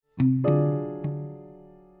Hey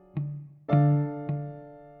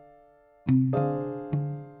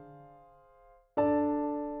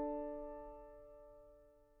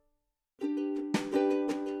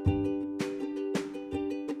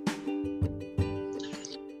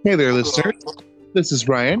there, listeners. This is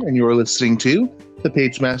Ryan, and you are listening to the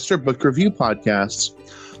Pagemaster Book Review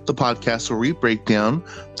Podcast, the podcast where we break down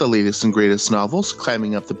the latest and greatest novels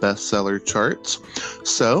climbing up the bestseller charts.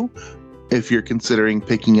 So, if you're considering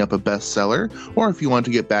picking up a bestseller, or if you want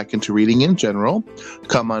to get back into reading in general,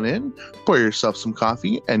 come on in, pour yourself some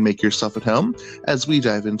coffee, and make yourself at home as we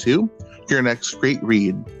dive into your next great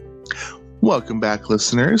read. Welcome back,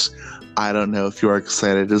 listeners. I don't know if you're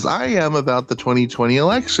excited as I am about the 2020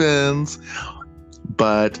 elections,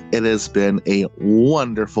 but it has been a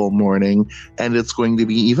wonderful morning, and it's going to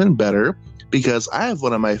be even better because I have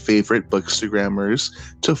one of my favorite bookstagrammers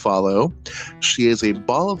to follow. She is a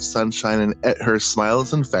ball of sunshine, and her smile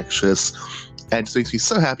is infectious, and just makes me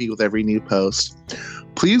so happy with every new post.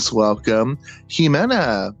 Please welcome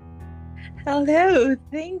Jimena. Hello,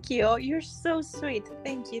 thank you. You're so sweet.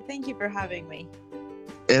 Thank you for having me.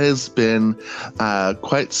 It has been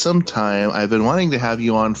quite some time. I've been wanting to have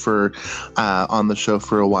you on the show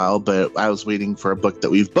for a while, but I was waiting for a book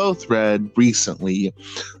that we've both read recently.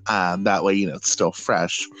 That way, it's still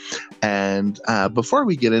fresh. And before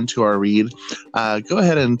we get into our read, go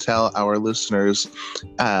ahead and tell our listeners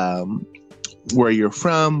where you're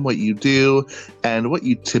from, what you do, and what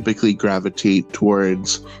you typically gravitate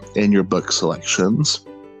towards in your book selections.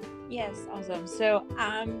 Yes, awesome. So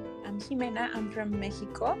I'm Jimena. I'm from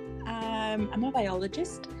Mexico. I'm a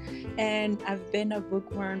biologist, and I've been a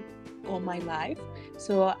bookworm all my life.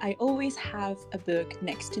 So I always have a book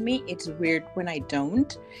next to me. It's weird when I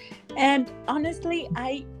don't. And honestly,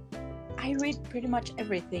 I read pretty much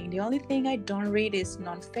everything. The only thing I don't read is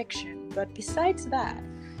nonfiction. But besides that,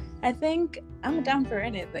 I think I'm down for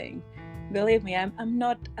anything. Believe me, I'm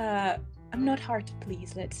not hard to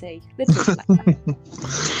please, let's say. Let's say like that.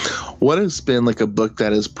 What has been a book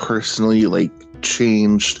that has personally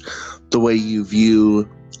changed the way you view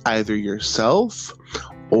either yourself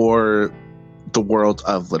or the world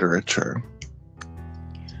of literature?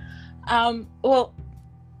 Well,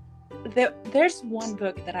 there's one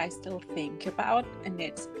book that I still think about, and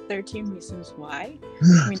it's 13 Reasons Why.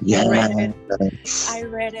 I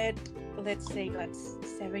read it, let's say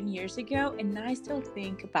 7 years ago, and I still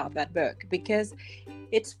think about that book because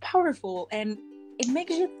it's powerful and it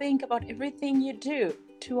makes you think about everything you do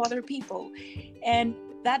to other people, and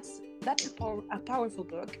that's a powerful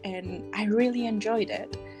book, and I really enjoyed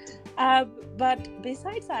it. But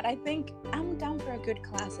besides that, I think I'm down for a good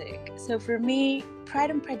classic. So for me,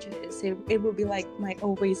 Pride and Prejudice, it will be my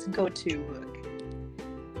always go-to book.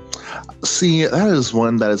 See, that is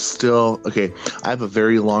one that is still okay. I have a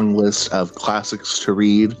very long list of classics to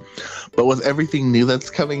read, but with everything new that's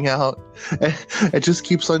coming out, it just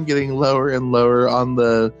keeps on getting lower and lower on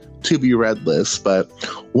the to-be-read list. But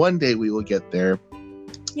one day we will get there.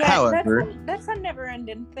 Yeah, however, that's a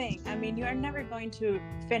never-ending thing. I mean, you are never going to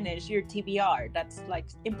finish your TBR. That's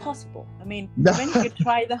impossible. I mean, when you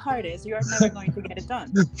try the hardest, you are never going to get it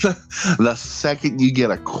done. The second you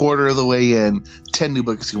get a quarter of the way in, 10 new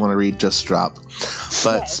books you want to read just drop.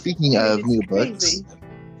 But yes, speaking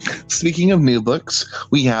of new books,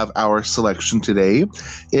 we have our selection today.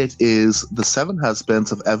 It is The Seven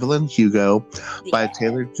Husbands of Evelyn Hugo by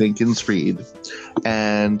Taylor Jenkins Reid.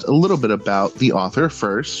 And a little bit about the author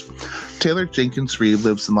first. Taylor Jenkins Reid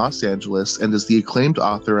lives in Los Angeles and is the acclaimed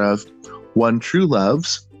author of One True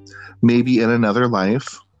Loves, Maybe in Another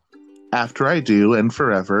Life, After I Do, and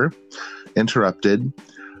Forever, Interrupted.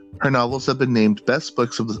 Her novels have been named Best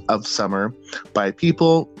Books of Summer by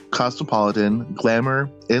People, Cosmopolitan,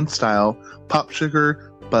 Glamour, InStyle, Pop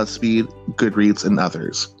Sugar, BuzzFeed, Goodreads, and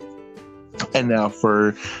others. And now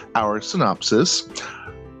for our synopsis.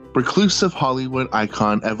 Reclusive Hollywood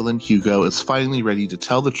icon Evelyn Hugo is finally ready to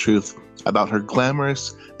tell the truth about her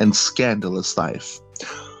glamorous and scandalous life.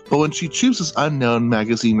 But when she chooses unknown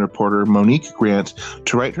magazine reporter Monique Grant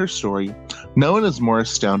to write her story, no one is more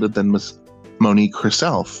astounded than Miss Monique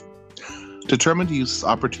herself. Determined to use this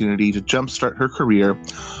opportunity to jumpstart her career,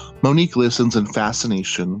 Monique listens in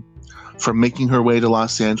fascination. From making her way to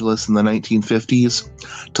Los Angeles in the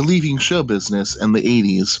 1950s, to leaving show business in the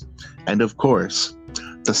 80s, and of course,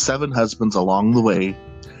 the seven husbands along the way,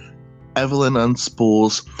 Evelyn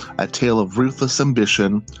unspools a tale of ruthless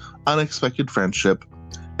ambition, unexpected friendship,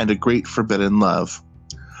 and a great forbidden love.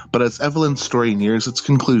 But as Evelyn's story nears its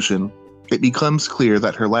conclusion, it becomes clear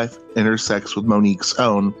that her life intersects with Monique's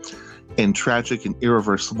own in tragic and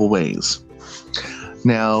irreversible ways.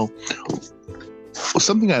 Now,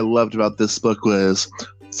 something I loved about this book was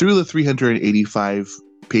through the 385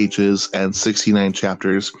 pages and 69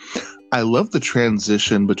 chapters, I love the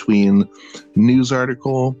transition between news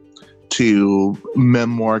article to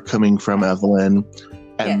memoir coming from Evelyn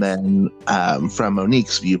and then from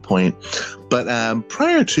Monique's viewpoint. But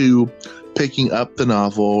prior to picking up the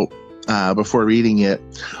novel, before reading it,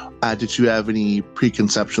 did you have any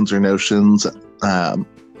preconceptions or notions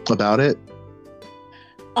about it?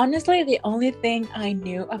 Honestly, the only thing I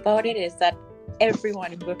knew about it is that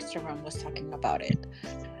everyone in Bookstagram was talking about it.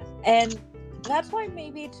 And that's why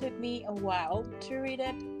maybe it took me a while to read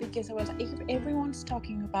it, because I was like, if everyone's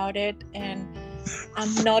talking about it and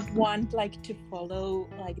I'm not one like to follow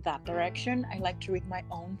like that direction, I like to read my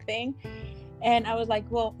own thing. And I was like,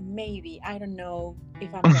 well, maybe, I don't know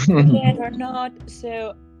if I'm going to read it or not.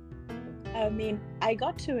 So, I mean, I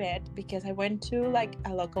got to it because I went to like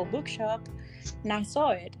a local bookshop and I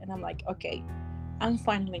saw it and I'm like, okay, I'm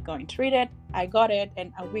finally going to read it. I got it.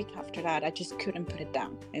 And a week after that, I just couldn't put it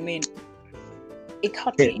down. I mean, it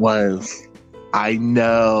caught me. It was. I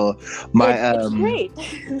know. It's great.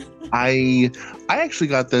 I actually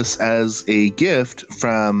got this as a gift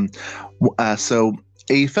from a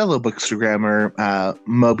fellow bookstagrammer,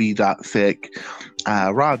 Moby.fic,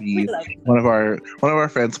 Robbie, one of our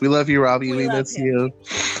friends. We love you, Robbie. We miss you.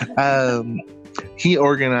 He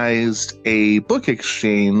organized a book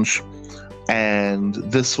exchange, and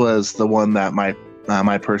this was the one that my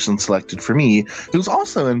person selected for me, who's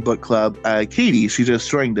also in book club. Katie, she just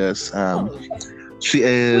joined us. She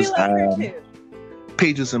is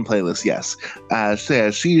Pages and Playlists. Yes,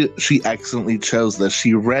 she excellently chose this.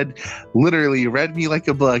 She literally read me like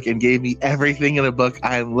a book and gave me everything in a book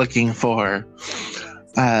I'm looking for.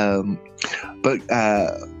 But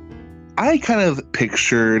I kind of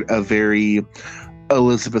pictured a very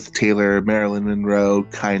Elizabeth Taylor, Marilyn Monroe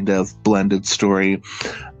kind of blended story,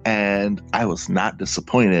 and I was not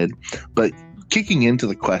disappointed. But kicking into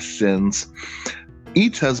the questions,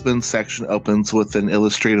 each husband section opens with an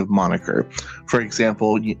illustrative moniker. For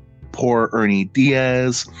example, poor Ernie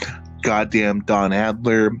Diaz, goddamn Don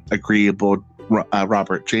Adler, agreeable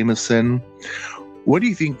Robert Jameson. What do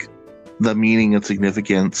you think the meaning and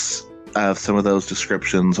significance of some of those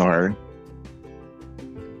descriptions are?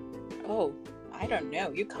 Oh, I don't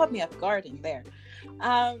know. You caught me off guard in there.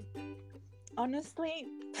 Honestly,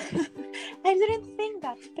 I didn't think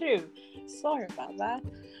that through. Sorry about that.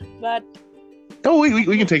 But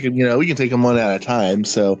we can take them. We can take them one at a time.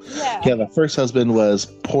 So yeah, the first husband was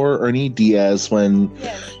poor Ernie Diaz when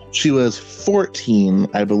she was 14,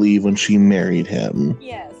 I believe, when she married him.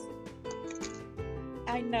 Yes,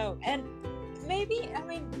 I know, and maybe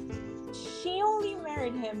she only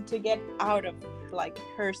married him to get out of like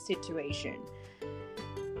her situation,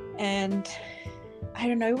 and I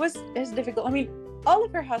don't know. It was difficult. I mean, all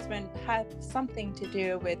of her husband had something to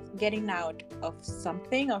do with getting out of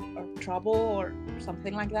something, of trouble or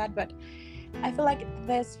something like that. But I feel like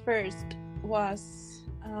this first was,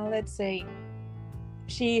 let's say,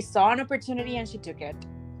 she saw an opportunity and she took it.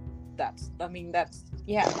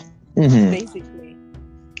 Basically.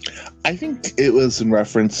 I think it was in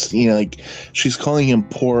reference, like she's calling him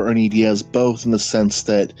poor Ernie Diaz, both in the sense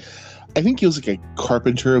that I think he was like a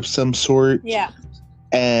carpenter of some sort. Yeah.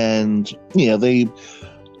 And, I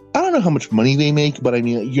don't know how much money they make, but I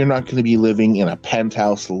mean, you're not going to be living in a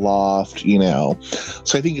penthouse loft,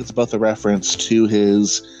 So I think it's both a reference to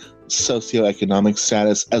his socioeconomic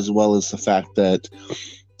status as well as the fact that,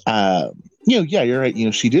 you're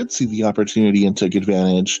right. She did see the opportunity and took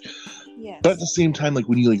advantage. Yes. But at the same time, like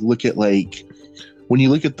when you look at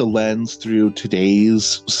the lens through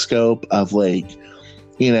today's scope of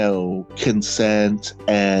consent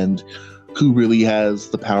and who really has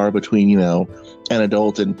the power between, an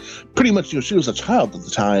adult and pretty much, she was a child at the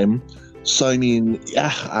time. So, I mean,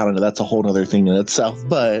 I don't know. That's a whole other thing in itself.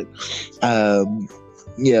 But,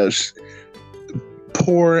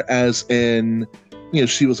 poor as in,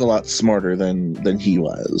 she was a lot smarter than he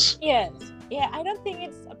was. Yes. Yeah, I don't think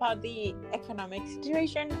it's about the economic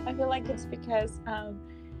situation. I feel like it's because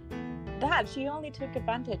that she only took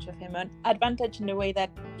advantage of him, advantage in the way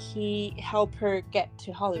that he helped her get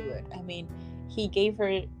to Hollywood. I mean, he gave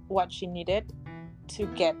her what she needed to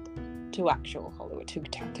get to actual Hollywood, to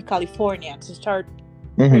California, to start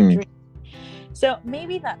her dream. So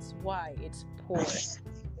maybe that's why it's poor.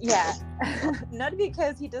 Yeah, not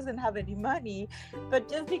because he doesn't have any money, but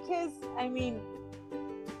just because, I mean,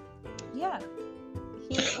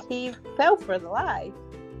 he fell for the lie.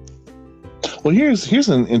 Well, here's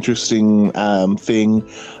an interesting thing.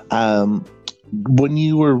 When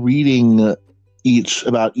you were reading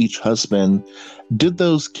each husband, did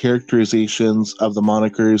those characterizations of the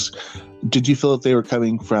monikers, did you feel that they were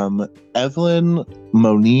coming from Evelyn,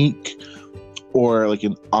 Monique, or like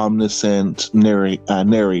an omniscient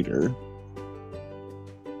narrator?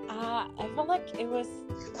 I felt like it was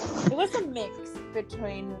a mix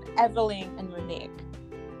between Evelyn and Monique,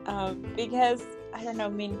 because I don't know. I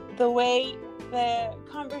mean, the way the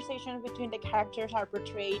conversations between the characters are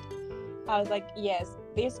portrayed, I was like, yes,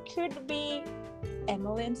 this could be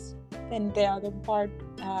Emily's, and the other part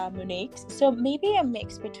Monique's. So maybe a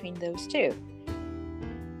mix between those two.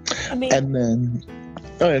 I mean, And then,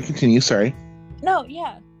 oh yeah, continue. Sorry. no,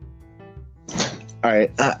 yeah. All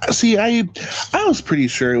right. See, I was pretty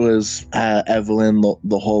sure it was Evelyn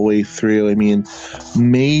the whole way through. I mean,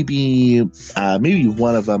 maybe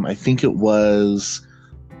one of them. I think it was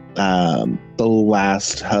the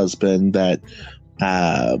last husband that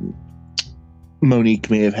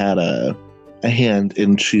Monique may have had a hand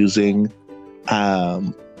in choosing.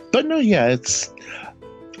 But no, yeah, it's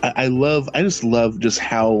I just love just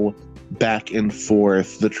how back and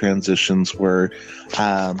forth the transitions were.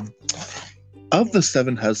 Of the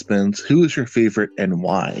 7 husbands, who is your favorite and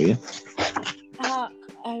why?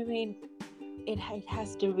 I mean, it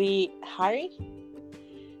has to be Harry.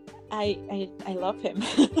 I love him.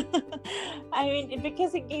 I mean,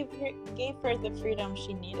 because it gave her the freedom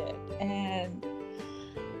she needed, and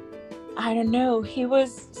I don't know, he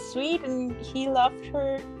was sweet and he loved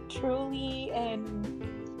her truly, and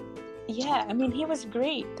yeah, I mean, he was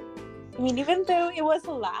great. I mean, even though it was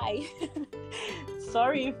a lie.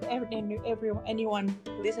 Sorry if anyone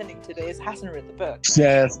listening to this hasn't read the book.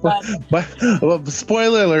 Yes, but well,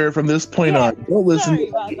 spoiler alert from this point on. Don't listen.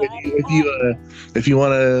 If you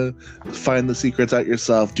want to find the secrets out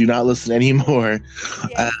yourself, do not listen anymore.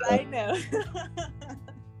 Yes, I know.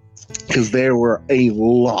 Because there were a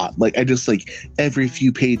lot. Like I just like every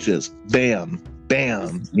few pages, bam,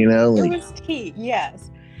 bam. You know, like it was key. Yes.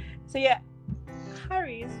 So yeah,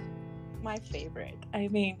 Harry is my favorite. I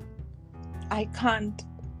mean, I can't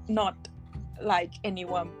not like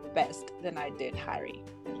anyone best than I did Harry.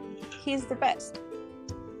 He's the best.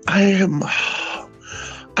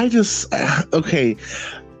 Okay.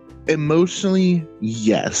 Emotionally,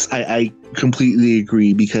 yes. I completely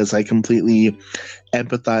agree because I completely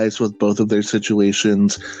empathize with both of their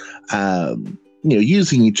situations.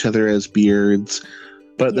 Using each other as beards,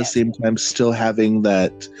 but at the same time still having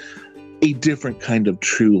that a different kind of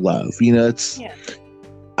true love.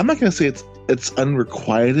 I'm not going to say it's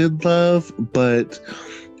unrequited love, but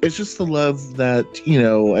it's just the love that,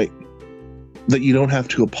 that you don't have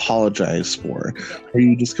to apologize for, or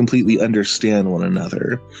you just completely understand one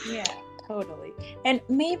another. Yeah, totally. And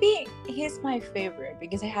maybe he's my favorite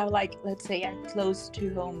because I have, like, let's say a close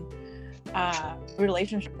to home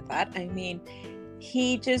relationship with that. I mean,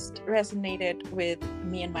 he just resonated with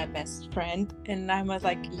me and my best friend, and I was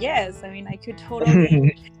like, yes, I mean, I could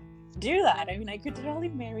totally do that. I mean, I could totally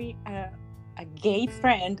marry a gay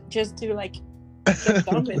friend just to, like, get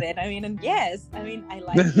done with it. I mean, and yes, I mean, I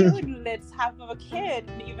like you, and let's have a kid,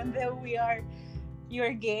 and even though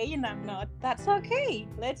you're gay and I'm not, that's okay,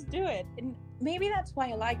 let's do it. And maybe that's why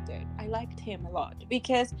I liked it. I liked him a lot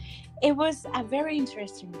because it was a very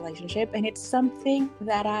interesting relationship, and it's something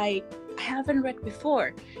that I haven't read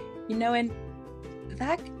before, and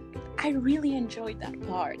that I really enjoyed that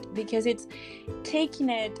part because it's taking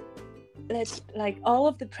it, let's, like, all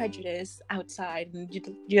of the prejudice outside, and you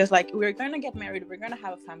just like, we're gonna get married, we're gonna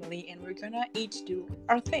have a family, and we're gonna each do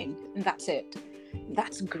our thing, and that's it.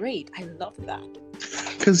 That's great. I love that.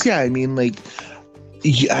 Because I mean, like,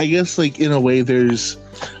 I guess, like, in a way there's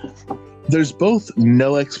both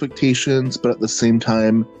no expectations, but at the same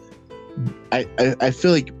time I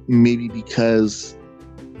feel like maybe because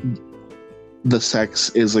the sex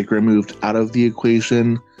is, like, removed out of the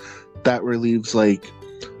equation, that relieves, like,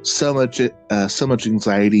 so much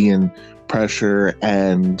anxiety and pressure,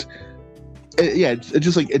 and it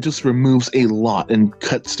just removes a lot and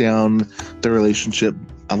cuts down the relationship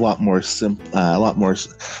a lot more simply.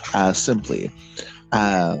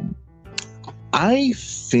 I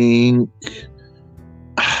think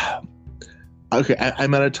okay,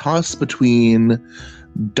 I'm at a toss between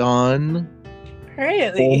Don.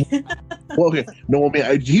 Really? Well, okay. No, I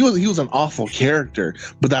mean, he was an awful character,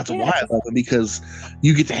 but that's why I love him, because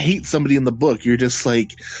you get to hate somebody in the book. You're just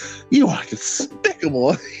like, you are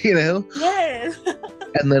despicable, Yes.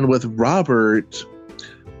 And then with Robert,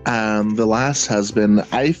 the last husband,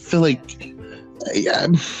 I feel like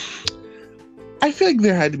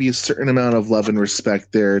there had to be a certain amount of love and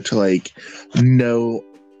respect there to, like, know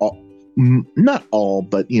not all,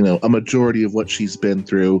 but a majority of what she's been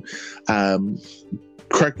through.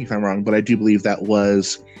 Correct me if I'm wrong, but I do believe that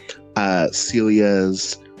was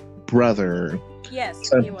Celia's brother. Yes,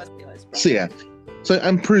 he was Celia's brother. So yeah, so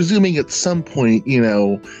I'm presuming at some point,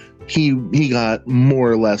 he got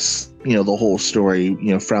more or less, the whole story,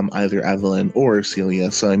 from either Evelyn or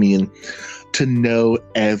Celia. So I mean, to know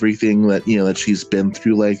everything that that she's been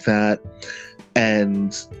through like that,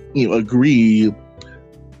 and agree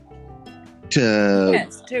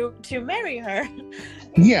to marry her.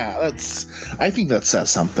 Yeah, I think that says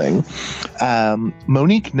something.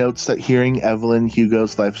 Monique notes that hearing Evelyn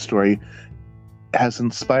Hugo's life story has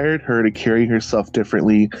inspired her to carry herself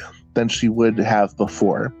differently than she would have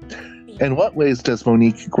before. In what ways does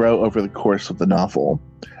Monique grow over the course of the novel?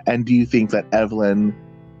 And do you think that Evelyn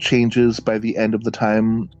changes by the end of the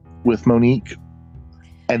time with Monique?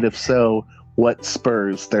 And if so, what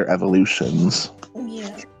spurs their evolutions?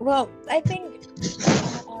 Yeah, well, I think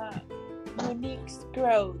Monique's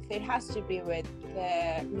growth, it has to be with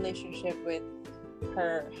the relationship with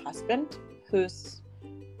her husband, who's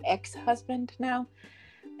ex-husband now,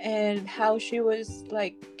 and how she was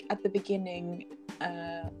like at the beginning,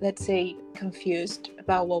 let's say, confused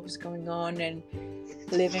about what was going on and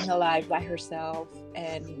living a life by herself,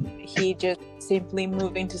 and he just simply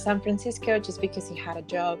moving to San Francisco just because he had a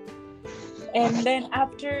job. And then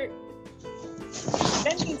after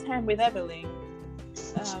spending time with Evelyn,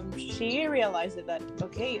 she realized that,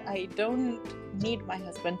 okay, I don't need my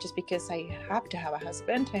husband just because I have to have a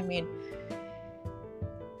husband. I mean,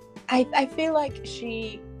 I feel like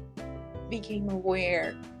she became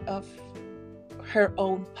aware of her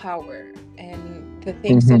own power and the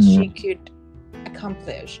things that she could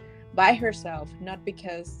accomplish by herself, not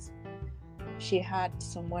because she had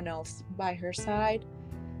someone else by her side,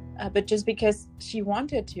 but just because she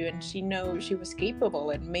wanted to, and she knows she was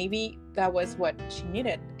capable, and maybe that was what she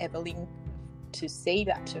needed, Evelyn, to say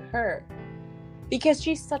that to her, because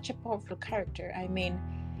she's such a powerful character. I mean,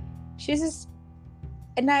 she's just,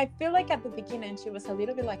 and I feel like at the beginning she was a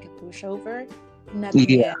little bit like a pushover, and at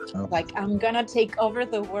the end, like, I'm gonna take over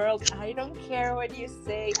the world, I don't care what you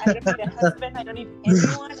say, I don't need a husband, I don't need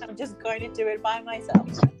anyone, I'm just going to do it by myself.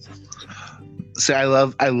 So I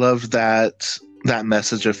love that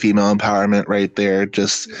message of female empowerment right there.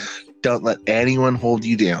 Just don't let anyone hold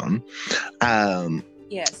you down.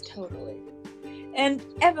 Yes, totally. And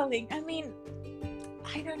Evelyn, I mean,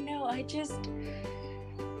 I don't know,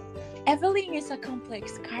 Evelyn is a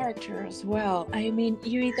complex character as well. I mean,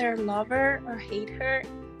 you either love her or hate her,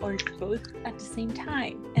 or both at the same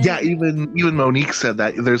time. And yeah, even Monique said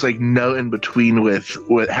that there's like no in between with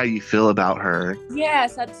how you feel about her.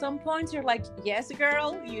 Yes, at some points you're like, yes,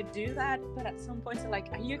 girl, you do that, but at some points you're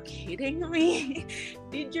like, are you kidding me?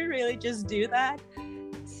 Did you really just do that?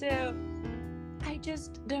 So I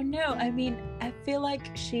just don't know. I mean, I feel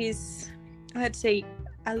like she's, let's say,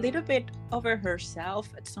 a little bit over herself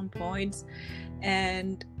at some points,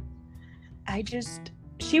 and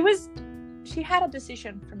she had a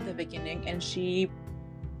decision from the beginning, and she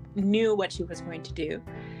knew what she was going to do,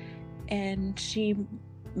 and she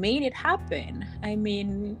made it happen. I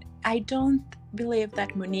mean, I don't believe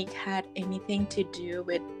that Monique had anything to do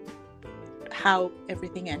with how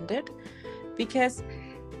everything ended, because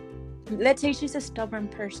let's say she's a stubborn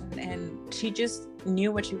person, and she just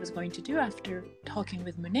knew what she was going to do after talking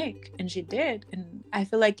with Monique, and she did, and I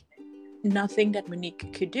feel like nothing that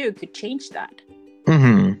Monique could do could change that.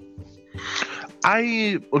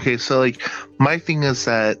 So like, my thing is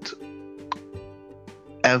that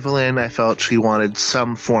Evelyn, I felt she wanted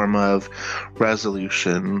some form of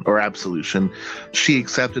resolution or absolution. She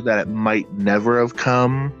accepted that it might never have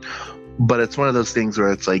come, but it's one of those things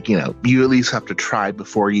where it's like, you at least have to try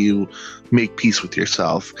before you make peace with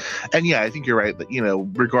yourself. And yeah, I think you're right that,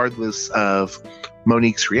 regardless of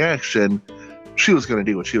Monique's reaction, she was going to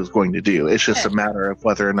do what she was going to do. It's just a matter of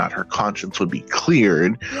whether or not her conscience would be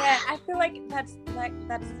cleared. Yeah, I feel like that's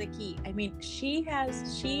the key. I mean, she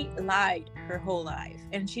lied her whole life,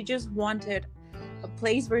 and she just wanted a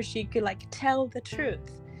place where she could like tell the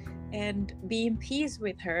truth and be in peace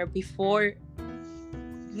with her before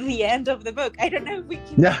the end of the book. I don't know if we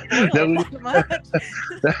can that much.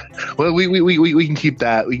 Well, we can keep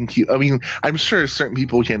that. We can keep. I mean, I'm sure certain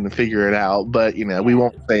people can figure it out, but we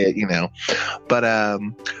won't say it. But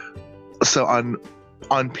so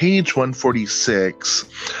on page 146,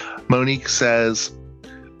 Monique says,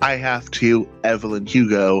 "I have to Evelyn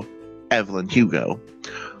Hugo, Evelyn Hugo."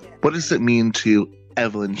 What does it mean to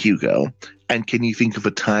Evelyn Hugo? And can you think of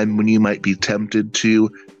a time when you might be tempted to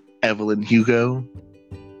Evelyn Hugo?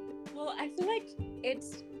 I feel like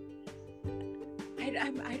it's,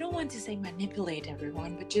 I don't want to say manipulate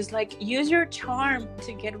everyone, but just like use your charm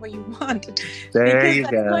to get what you want. There you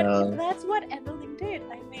go. That's what Evelyn did.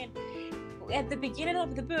 I mean, at the beginning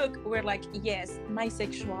of the book, we're like, yes, my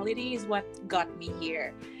sexuality is what got me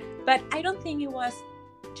here. But I don't think it was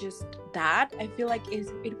just that. I feel like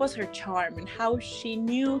it was her charm and how she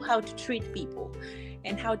knew how to treat people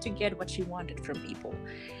and how to get what she wanted from people.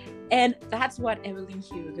 And that's what Evelyn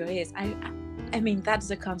Hugo is. I mean, that's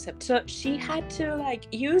the concept. So she had to like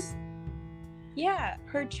use,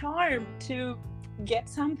 her charm to get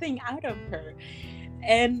something out of her.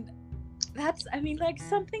 And that's, I mean, like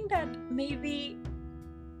something that maybe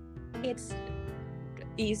it's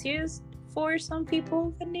easiest for some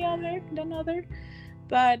people than other.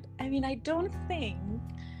 But I mean, I don't think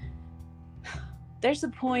there's a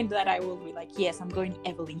point that I will be like, yes, I'm going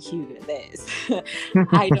Evelyn Hugo this.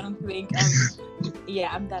 I don't think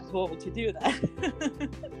I'm that bold to do that.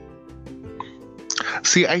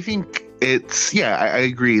 See, I think it's, I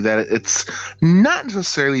agree that it's not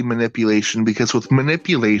necessarily manipulation, because with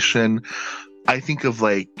manipulation, I think of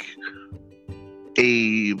like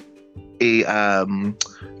an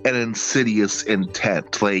insidious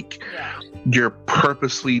intent. Like you're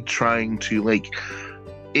purposely trying to like,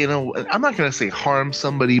 I'm not going to say harm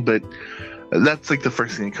somebody, but that's like the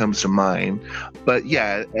first thing that comes to mind. But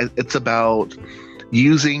yeah, it's about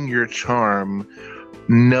using your charm,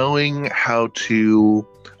 knowing how to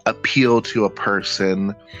appeal to a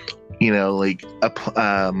person, like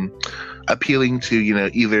appealing to,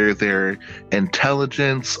 either their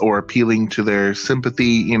intelligence or appealing to their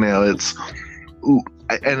sympathy. And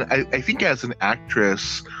I think as an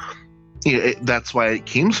actress, that's why it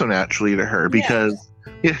came so naturally to her, because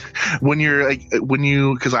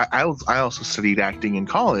because I also studied acting in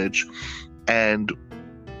college, and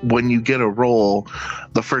when you get a role,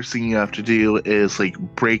 the first thing you have to do is like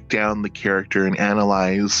break down the character and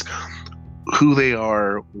analyze who they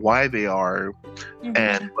are, why they are,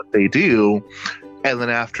 and what they do. And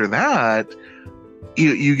then after that,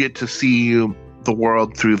 you get to see the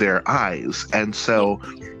world through their eyes. And so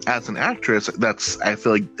as an actress, I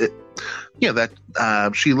feel like that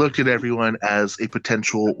she looked at everyone as a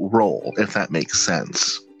potential role, if that makes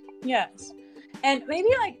sense. Yes. And maybe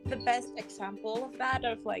like the best example of that,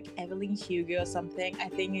 of like Evelyn Hugo or something, I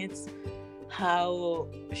think it's how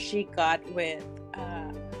she got with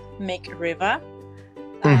Mick Riva.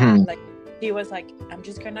 Like she was like, I'm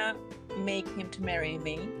just gonna make him to marry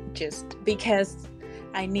me just because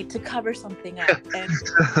I need to cover something up, and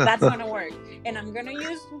that's gonna work. And I'm gonna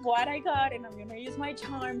use what I got, and I'm gonna use my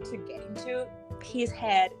charm to get into his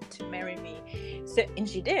head to marry me. So, and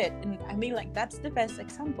she did. And I mean, like, that's the best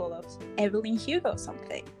example of Evelyn Hugo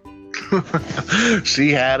something.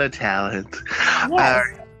 She had a talent.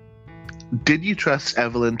 Yes. Did you trust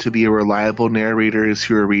Evelyn to be a reliable narrator as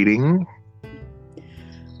you were reading?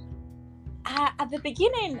 At the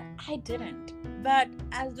beginning, I didn't. But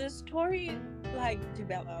as the story like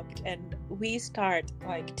developed and we start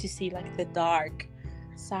like to see like the dark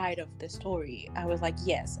side of the story, I was like,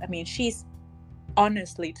 yes. I mean, she's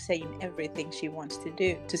honestly saying everything she wants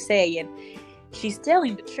to say, and she's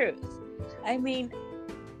telling the truth. I mean,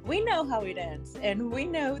 we know how it ends, and we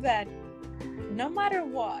know that no matter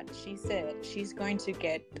what she said, she's going to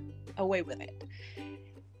get away with it.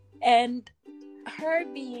 And her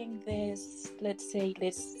being this, let's say,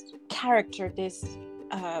 this character, this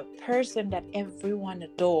person that everyone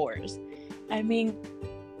adores. I mean,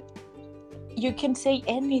 you can say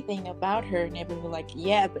anything about her and everyone will like,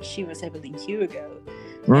 yeah, but she was Evelyn Hugo.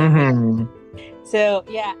 So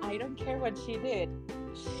yeah, I don't care what she did.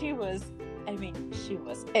 She was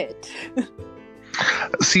it.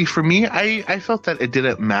 See, for me, I felt that it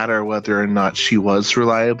didn't matter whether or not she was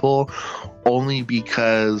reliable, only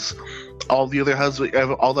because all the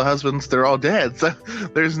husbands, they're all dead. So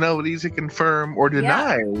there's nobody to confirm or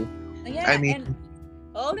deny. Yeah, I mean, and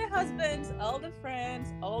all the husbands, all the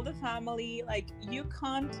friends, all the family, like, you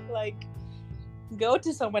can't like go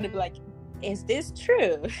to someone and be like, is this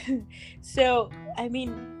true? So, I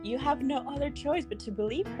mean, you have no other choice but to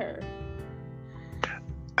believe her.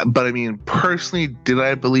 But I mean, personally, did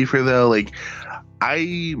I believe her though? Like,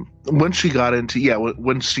 when she got into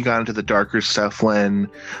the darker stuff, when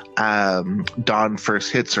Dawn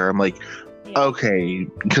first hits her, I'm like, okay,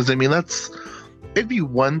 because I mean, it'd be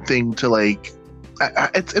one thing to like.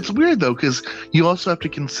 It's weird though, because you also have to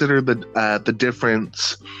consider the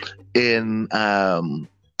difference in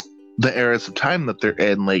the eras of time that they're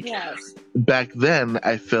in. Like, Yes. back then,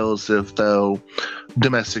 I feel as if though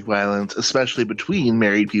domestic violence, especially between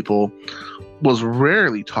married people, was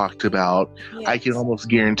rarely talked about. Yes. I can almost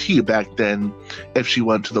guarantee you back then, if she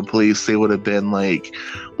went to the police, they would have been like,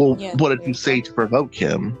 well, Yes, what did you say to provoke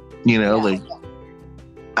him? You know, yeah. like,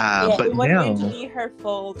 but it was now, going to be her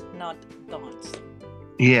fault, not Dawn's.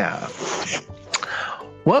 yeah.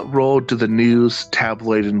 What role do the news,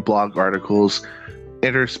 tabloid, and blog articles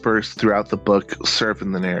interspersed throughout the book serve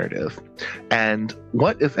in the narrative? And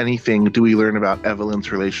what, if anything, do we learn about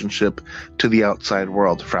Evelyn's relationship to the outside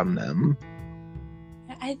world from them?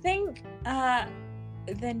 I think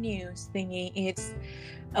the news thingy is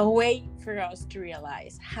a way for us to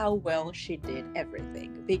realize how well she did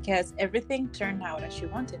everything, because everything turned out as she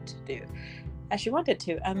wanted to.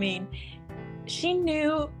 I mean, she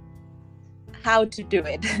knew how to do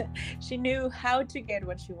it. She knew how to get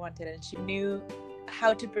what she wanted, and she knew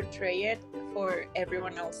how to portray it for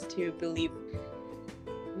everyone else to believe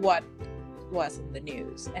what was in the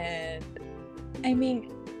news. And I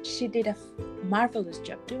mean, she did a marvelous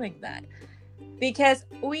job doing that, because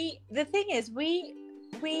the thing is, we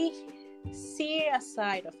see a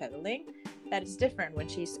side of Evelyn that is different when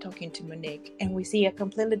she's talking to Monique, and we see a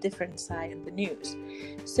completely different side in the news.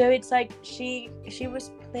 So it's like she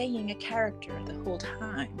was playing a character the whole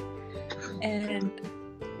time. And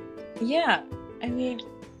yeah, I mean,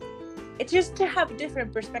 it's just to have a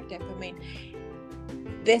different perspective. I mean,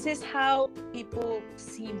 this is how people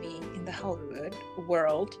see me in the Hollywood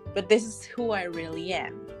world, but this is who I really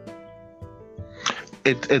am.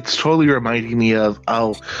 It's totally reminding me of,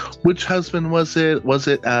 which husband was it? Was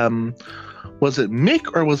it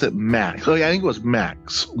Mick or was it Max? Oh yeah, I think it was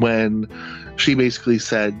Max, when she basically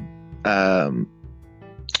said, or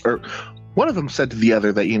one of them said to the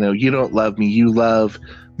other that, you don't love me, you love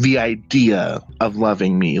the idea of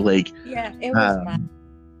loving me. Like, yeah, it was Max.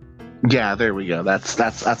 Yeah, there we go. That's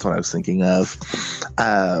what I was thinking of.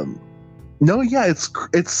 No, yeah,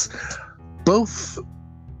 it's both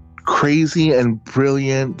crazy and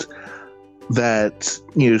brilliant that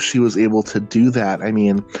she was able to do that. I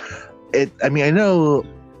mean, I know,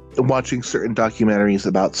 watching certain documentaries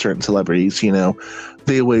about certain celebrities,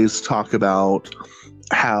 they always talk about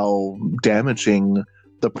how damaging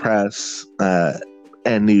the press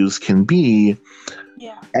and news can be.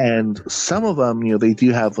 Yeah. And some of them, they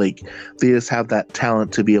do have they just have that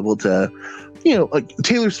talent to be able to, like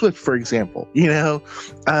Taylor Swift, for example,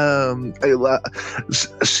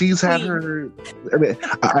 she's had her, I mean,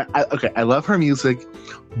 I love her music,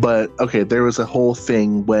 but okay, there was a whole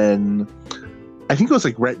thing when, I think it was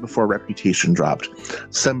right before Reputation dropped,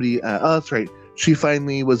 somebody, that's right, she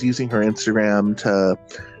finally was using her Instagram to,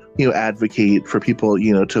 advocate for people,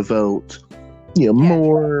 to vote,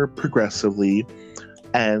 more progressively.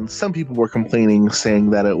 And some people were complaining, saying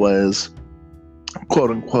that it was,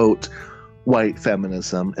 quote unquote, white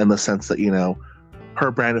feminism, in the sense that,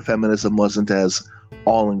 her brand of feminism wasn't as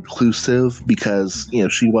all inclusive because,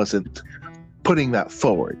 she wasn't putting that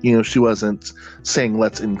forward. She wasn't saying,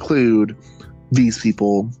 let's include these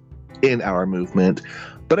people in our movement.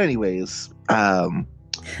 But anyways, I'm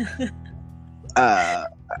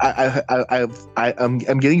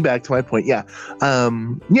getting back to my point. Yeah.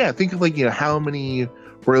 Think of how many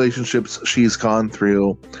relationships she's gone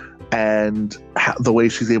through, and the way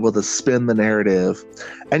she's able to spin the narrative.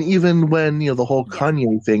 And even when the whole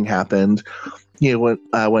Kanye thing happened,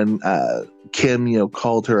 when Kim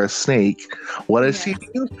called her a snake, what does she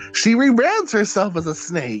do? She rebrands herself as a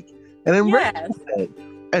snake and embraces it.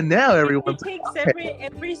 And now everyone takes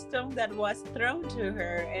every stone that was thrown to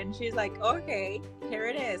her, and she's like, okay, here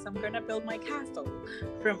it is. I'm gonna build my castle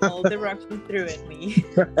from all the rocks you threw at me.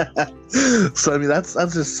 So I mean, that's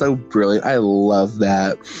just so brilliant. I love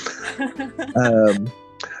that.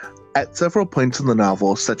 At several points in the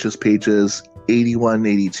novel, such as pages 81,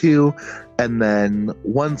 82, and then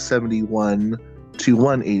 171 to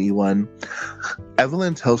 181,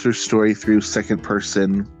 Evelyn tells her story through second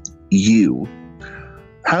person you.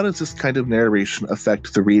 How does this kind of narration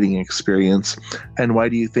affect the reading experience, and why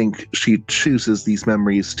do you think she chooses these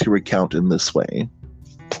memories to recount in this way?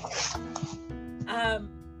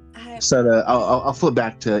 I'll flip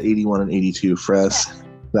back to 81 and 82 for us. Yeah.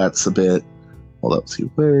 That's a bit... Hold up, see,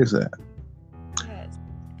 where is that? Yes.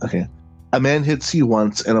 Okay. A man hits you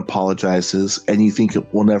once and apologizes, and you think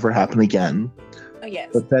it will never happen again. Oh, yes.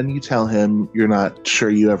 But then you tell him you're not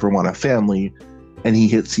sure you ever want a family, and he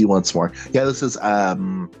hits you once more. Yeah, this is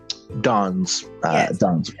Dawn's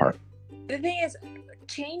part. The thing is,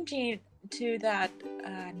 changing to that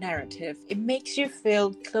narrative, it makes you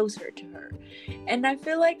feel closer to her. And I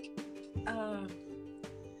feel like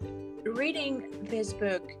reading this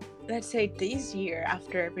book, let's say this year,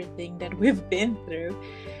 after everything that we've been through,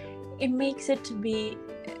 it makes it to be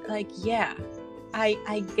like, yeah,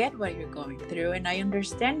 I get what you're going through, and I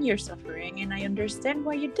understand your suffering, and I understand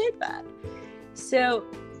why you did that. So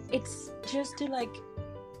it's just to like,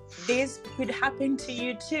 this could happen to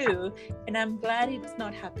you too, and I'm glad it's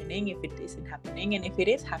not happening if it isn't happening, and if it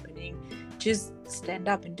is happening, just stand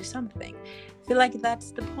up and do something. I feel like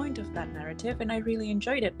that's the point of that narrative, and I really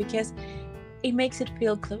enjoyed it because it makes it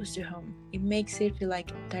feel close to home. It makes it feel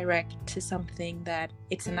like direct to something that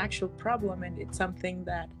it's an actual problem, and it's something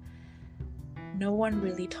that no one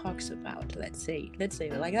really talks about, let's say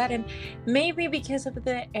it like that. And maybe because of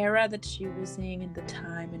the era that she was in and the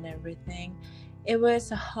time and everything, it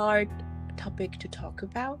was a hard topic to talk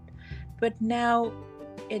about. But now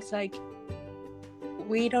it's like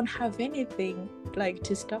we don't have anything like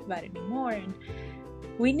to stop that anymore, and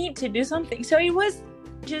we need to do something. So it was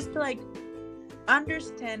just like,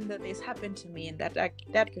 understand that this happened to me, and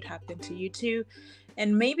that could happen to you too.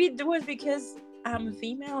 And maybe it was because I'm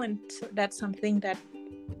female, and that's something that,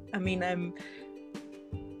 I mean,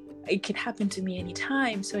 it could happen to me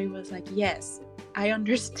anytime. So it was like, yes, I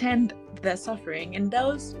understand the suffering. And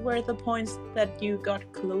those were the points that you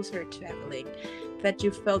got closer to Evelyn, that you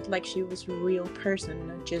felt like she was a real person,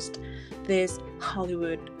 not just this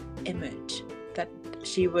Hollywood image that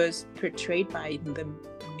she was portrayed by in the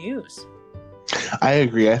news. I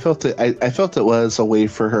agree. I felt it was a way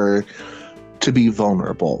for her to be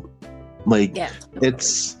vulnerable. Like, yeah,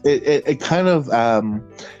 it kind of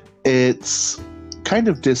it's kind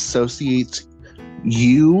of dissociates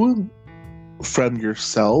you from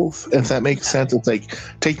yourself, if that makes sense. It's like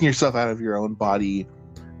taking yourself out of your own body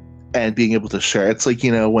and being able to share. It's like,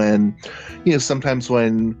 when sometimes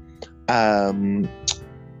when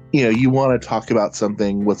you want to talk about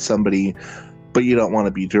something with somebody, but you don't want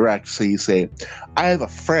to be direct, so you say, I have a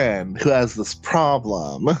friend who has this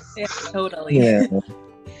problem. Yeah, totally. Yeah.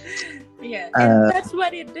 Yeah, and that's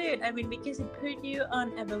what it did. I mean, because it put you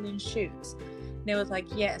on Evelyn's shoes. And it was like,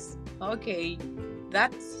 yes, okay,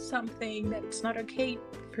 that's something that's not okay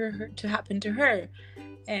for her to happen to her.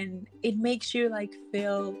 And it makes you like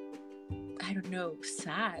feel, I don't know,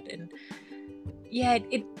 sad. And yeah,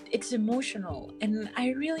 it's emotional. And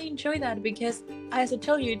I really enjoy that because, as I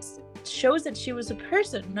told you, it shows that she was a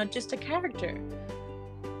person, not just a character.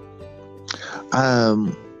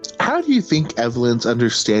 How do you think Evelyn's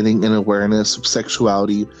understanding and awareness of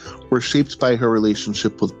sexuality were shaped by her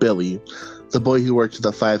relationship with Billy, the boy who worked at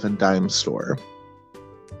the Five and Dime store?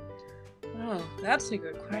 Oh, that's a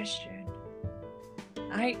good question.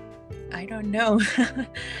 I don't know.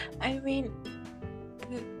 I mean,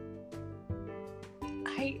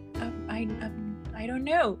 I don't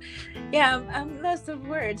know. Yeah, I'm lost of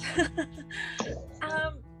words.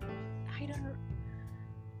 I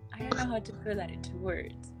don't know how to put that into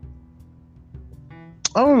words.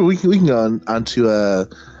 Oh, we can go on to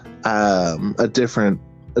a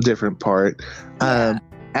different part. Yeah.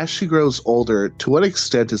 As she grows older, to what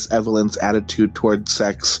extent is Evelyn's attitude towards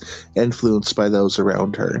sex influenced by those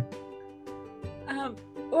around her?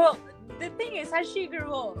 Well, the thing is, as she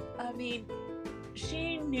grew old, I mean,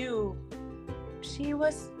 she knew she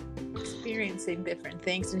was experiencing different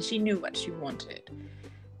things, and she knew what she wanted.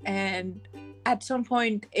 And at some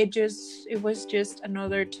point, it was just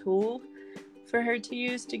another tool for her to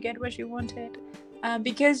use to get what she wanted,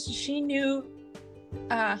 because she knew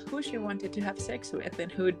who she wanted to have sex with and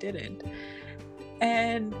who didn't.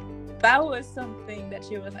 And that was something that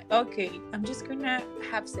she was like, okay, I'm just gonna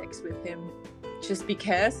have sex with him just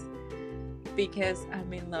because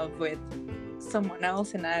I'm in love with someone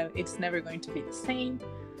else, and it's never going to be the same.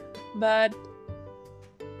 And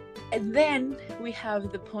then we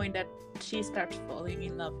have the point that she starts falling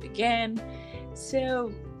in love again.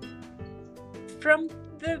 So from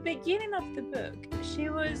the beginning of the book, she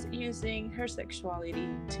was using her sexuality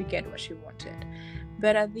to get what she wanted.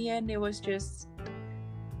 But at the end, it was just,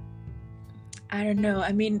 I don't know.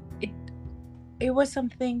 I mean, it was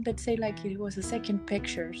something that say like it was a second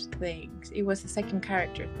picture thing. It was a second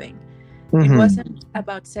character thing. Mm-hmm. It wasn't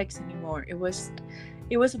about sex anymore. It was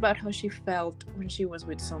about how she felt when she was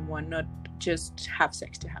with someone, not just have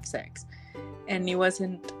sex to have sex. And it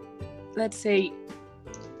wasn't, let's say,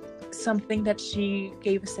 something that she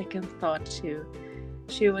gave a second thought to.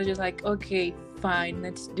 She was just like, okay, fine,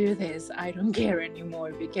 let's do this. I don't care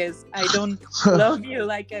anymore because I don't love you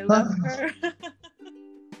like I love her.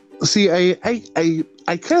 See, I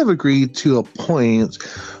kind of agree to a point.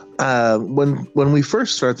 When we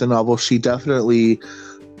first start the novel, she definitely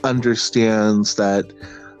understands that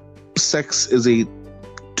sex is a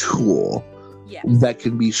tool. Yes. that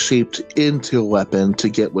can be shaped into a weapon to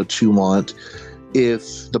get what you want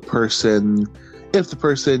if the person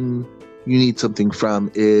you need something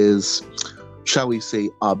from is, shall we say,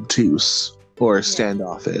 obtuse or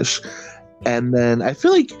standoffish. And then I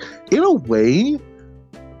feel like in a way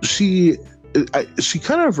she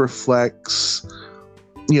kind of reflects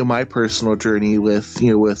my personal journey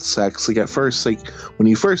with sex. Like at first, like when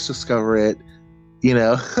you first discover it,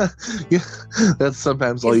 yeah, that's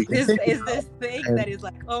sometimes all you can think is about. this thing And that is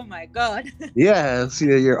like, oh my god. yes,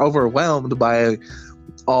 you're overwhelmed by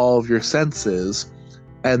all of your senses,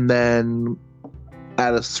 and then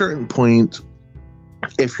at a certain point,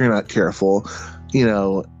 if you're not careful,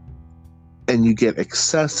 and you get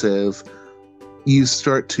excessive, you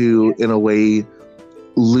start to, in a way,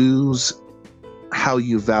 lose how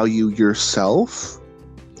you value yourself.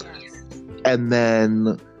 And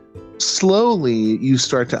then slowly you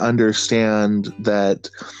start to understand that,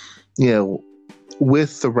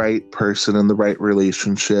 with the right person and the right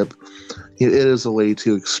relationship, it is a way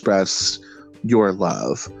to express your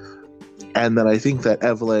love. And then I think that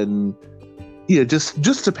Evelyn,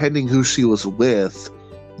 just depending who she was with,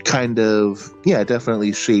 kind of,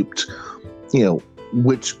 definitely shaped,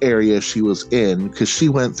 which area she was in, because she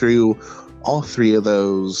went through all three of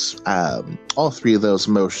those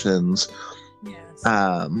emotions. Yes.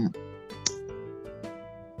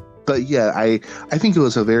 But yeah, I think it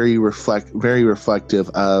was a very reflective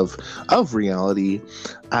of reality.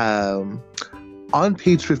 On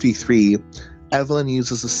page 53, Evelyn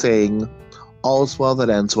uses the saying, "All's well that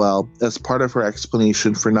ends well," as part of her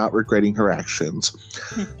explanation for not regretting her actions.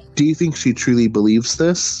 Do you think she truly believes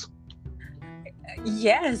this?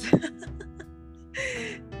 Yes.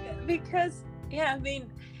 Because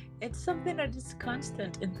it's something that is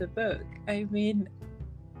constant in the book.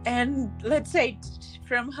 And let's say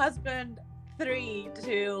from husband 3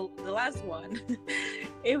 to the last one,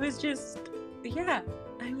 it was just,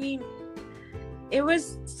 it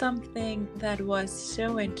was something that was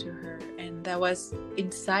so into her and that was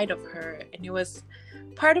inside of her, and it was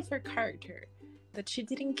part of her character that she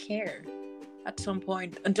didn't care at some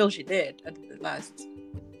point until she did at the last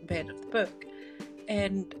bit of the book.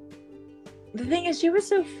 And the thing is, she was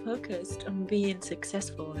so focused on being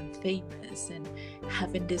successful and famous and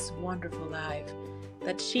having this wonderful life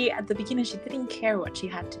that at the beginning, she didn't care what she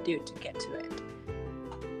had to do to get to it.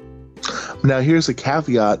 Now, here's a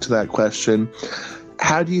caveat to that question.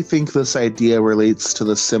 How do you think this idea relates to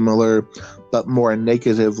the similar but more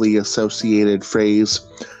negatively associated phrase,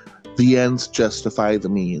 "the ends justify the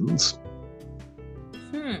means"?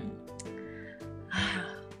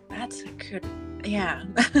 That's a good...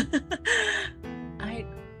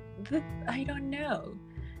 I don't know,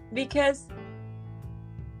 because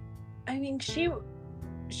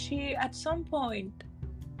she at some point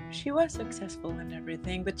she was successful and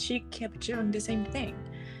everything, but she kept doing the same thing,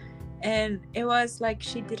 and it was like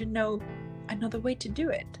she didn't know another way to do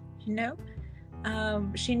it.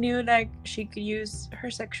 She knew like she could use her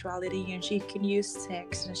sexuality and she can use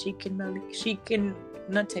sex and she can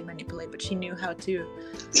not say manipulate, but she knew how to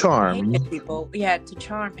charm people, to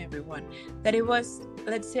charm everyone. That it was,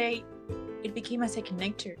 let's say, it became a second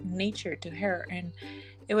nature to her, and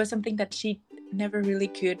it was something that she never really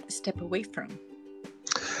could step away from.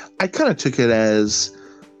 I kind of took it as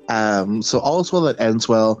so all's well that ends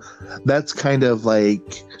well. That's kind of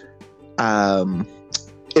like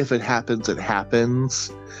if it happens, it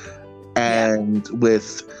happens. And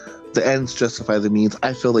with the ends justify the means,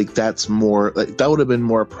 I feel like that's more like that would have been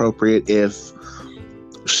more appropriate if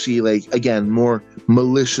she, like, again, more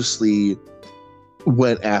maliciously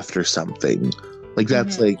went after something. Like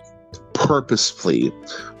that's like purposefully.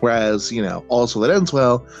 Whereas, also that ends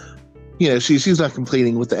well, she's not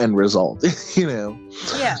complaining with the end result. Yeah.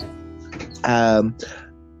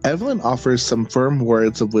 Evelyn offers some firm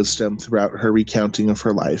words of wisdom throughout her recounting of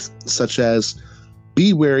her life, such as,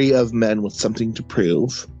 "Be wary of men with something to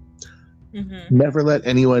prove. Never let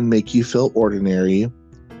anyone make you feel ordinary. Yes.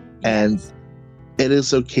 And it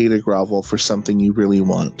is okay to grovel for something you really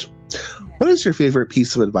want." What is your favorite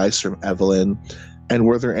piece of advice from Evelyn? And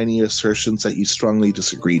were there any assertions that you strongly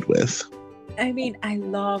disagreed with? I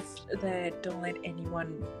love that "don't let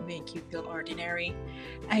anyone make you feel ordinary."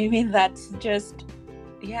 That's just,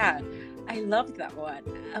 I love that one.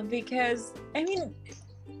 Because,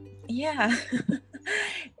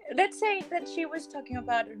 let's say that she was talking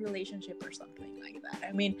about a relationship or something like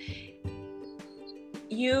that.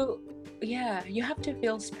 You have to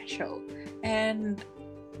feel special. And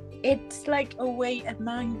it's like a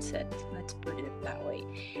mindset, let's put it that way.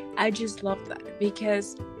 I just love that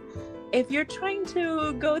because if you're trying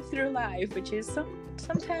to go through life, which is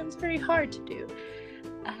sometimes very hard to do,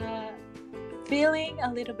 feeling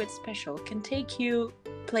a little bit special can take you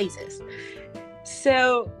places.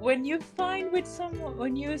 So when you find with someone,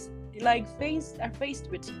 when you like are faced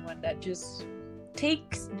with someone that just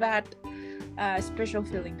takes that special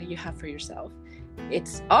feeling that you have for yourself,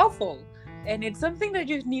 it's awful, and it's something that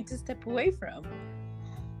you need to step away from.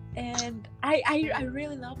 And I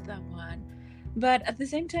really love that one, but at the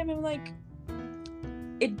same time I'm like,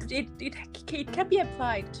 it can be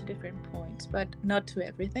applied to different points, but not to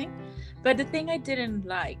everything. But the thing I didn't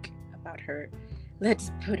like about her,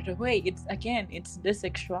 let's put it away, it's the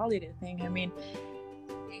sexuality thing. I mean,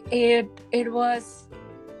 it was,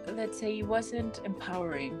 let's say, it wasn't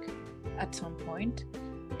empowering at some point,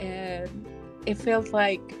 and it felt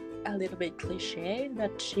like a little bit cliche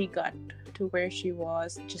that she got to where she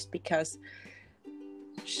was just because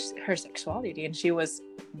her sexuality, and she was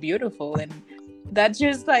beautiful, and that's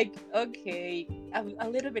just like, okay, a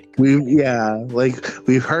little bit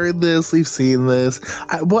we've heard this, we've seen this.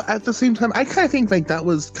 Well, at the same time, I kind of think like that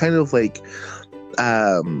was kind of like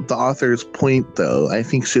the author's point, though. I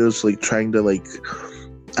think she was like trying to like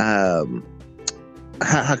how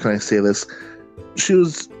can I say this? She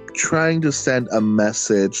was trying to send a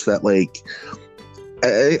message that like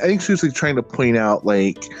I think she was like trying to point out,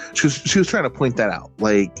 like she was trying to point that out,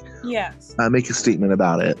 like, yes, make a statement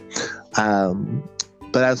about it.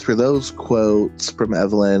 But as for those quotes from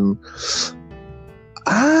Evelyn,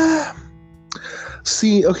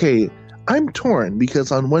 see, okay, I'm torn,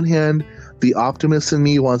 because on one hand, the optimist in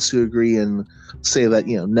me wants to agree and say that,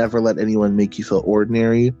 you know, never let anyone make you feel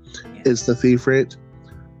ordinary is the favorite.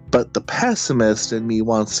 But the pessimist in me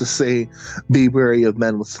wants to say, be wary of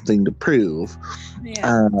men with something to prove.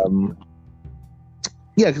 Yeah.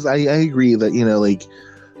 Because I agree that, you know, like,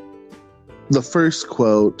 the first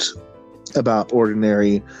quote about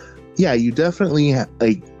ordinary, you definitely,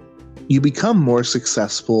 like, you become more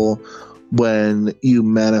successful when you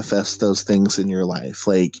manifest those things in your life.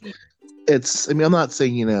 Like, I'm not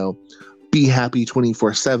saying, you know, be happy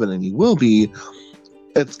 24/7, and you will be.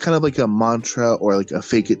 It's kind of like a mantra, or like a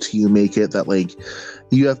fake it till you make it, that like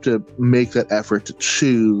you have to make that effort to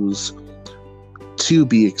choose to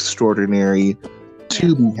be extraordinary,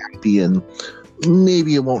 to be happy, and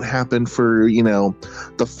maybe it won't happen for, you know,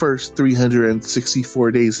 the first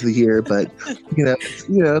 364 days of the year, but you know,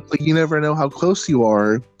 it's like you never know how close you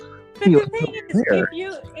are. But the thing is,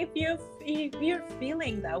 if you're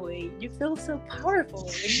feeling that way, you feel so powerful,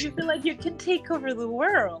 and you feel like you can take over the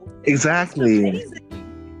world. Exactly. It's amazing.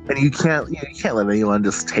 And you can't let anyone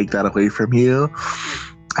just take that away from you.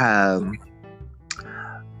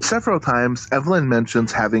 Several times, Evelyn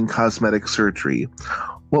mentions having cosmetic surgery.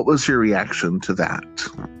 What was your reaction to that?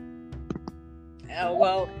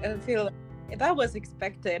 Well, I feel like that was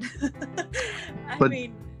expected.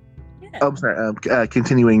 I'm sorry.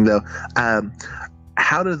 Continuing though,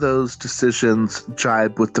 how do those decisions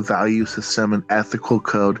jibe with the value system and ethical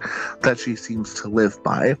code that she seems to live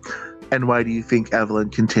by? And why do you think Evelyn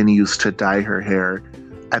continues to dye her hair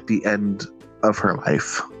at the end of her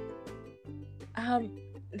life?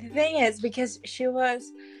 The thing is, because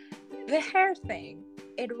the hair thing,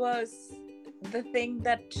 it was the thing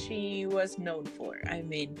that she was known for. I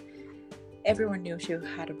mean, everyone knew she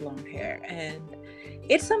had a blonde hair, and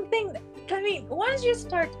it's something, I mean, once you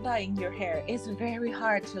start dyeing your hair, it's very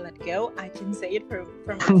hard to let go. I can say it from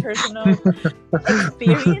my personal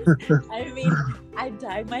experience. I mean, I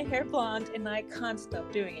dyed my hair blonde, and I can't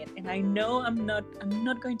stop doing it. And I know I'm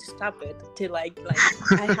not going to stop it till like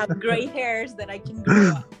I have gray hairs that I can grow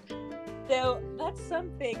up. So that's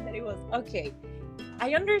something that it was okay.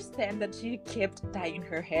 I understand that she kept dyeing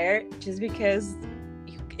her hair just because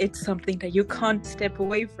it's something that you can't step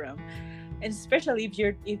away from. And especially if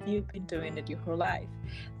you've been doing it your whole life.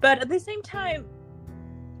 But at the same time,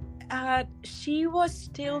 she was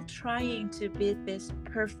still trying to be this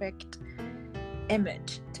perfect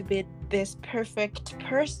image, to be this perfect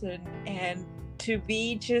person, and to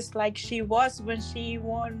be just like she was when she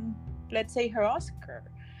won, let's say, her Oscar,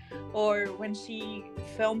 or when she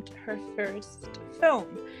filmed her first film.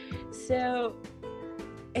 So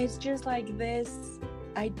it's just like this,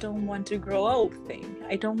 I don't want to grow old thing.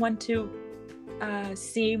 I don't want to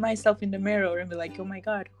see myself in the mirror and be like, oh my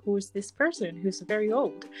god, who's this person who's very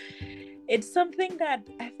old? It's something that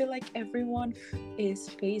I feel like everyone is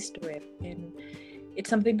faced with, and it's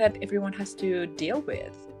something that everyone has to deal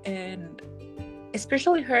with. And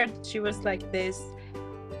especially her, she was like this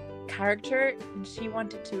character, and she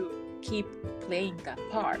wanted to keep playing that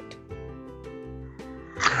part.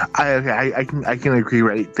 I can agree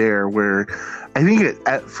right there. Where I think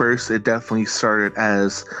at first it definitely started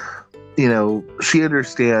as, she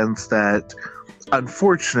understands that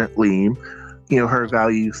unfortunately, her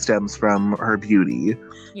value stems from her beauty,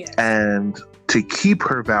 Yes. and to keep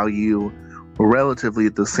her value relatively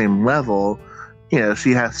at the same level,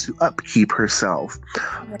 she has to upkeep herself.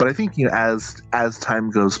 Right. But I think as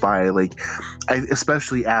time goes by, like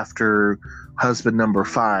especially after husband number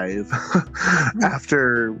 5,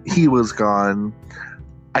 after he was gone,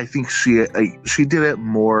 I think she did it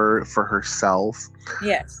more for herself.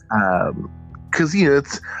 Yes. Because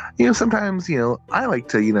it's sometimes I like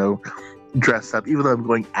to dress up even though I'm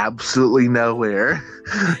going absolutely nowhere.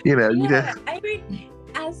 Yeah, I mean,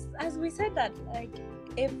 as we said that, like,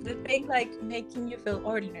 if the thing like making you feel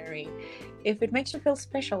ordinary, if it makes you feel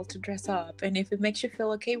special to dress up, and if it makes you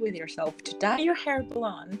feel okay with yourself to dye your hair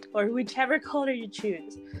blonde or whichever color you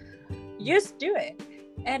choose, just do it.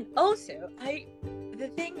 And also, the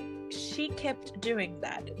thing, she kept doing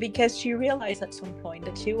that because she realized at some point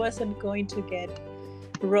that she wasn't going to get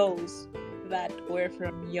roles that were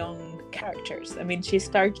from young characters. I mean, she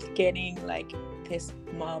started getting like this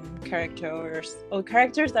mom characters or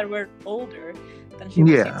characters that were older than she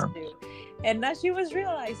was used to. And now she was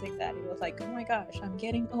realizing that it was like, oh my gosh, I'm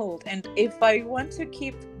getting old, and if I want to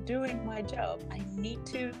keep doing my job, I need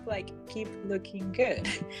to like keep looking good.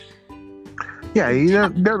 Yeah, you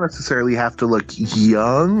don't necessarily have to look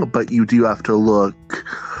young, but you do have to look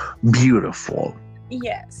beautiful.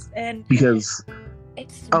 Yes, and because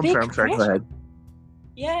it's I'm sorry, go ahead.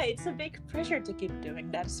 Yeah, it's a big pressure to keep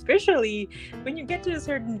doing that, especially when you get to a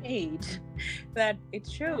certain age, that it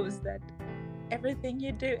shows that everything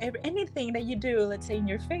you do, anything that you do, let's say in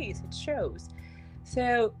your face, it shows.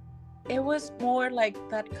 So it was more like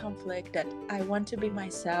that conflict that I want to be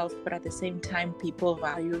myself, but at the same time people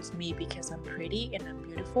values me because I'm pretty and I'm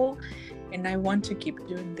beautiful, and I want to keep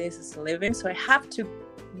doing this as a living, so I have to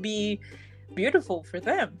be beautiful for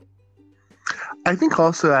them. I think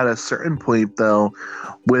also at a certain point, though,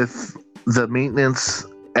 with the maintenance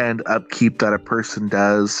and upkeep that a person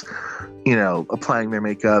does, applying their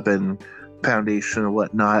makeup and foundation and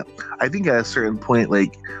whatnot, I think at a certain point,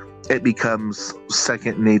 like, it becomes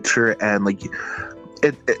second nature, and like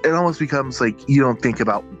it almost becomes like you don't think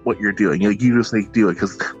about what you're doing. Like, you just like do it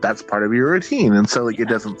because that's part of your routine, and so like it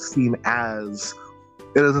doesn't seem as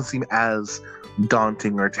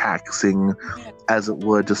daunting or taxing as it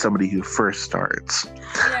would to somebody who first starts.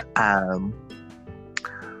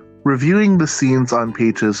 Reviewing the scenes on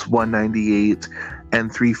pages 198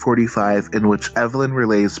 and 345 in which Evelyn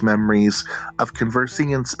relays memories of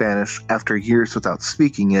conversing in Spanish after years without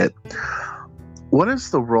speaking it, what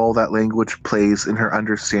is the role that language plays in her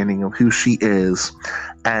understanding of who she is,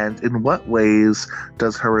 and in what ways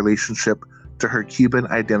does her relationship to her Cuban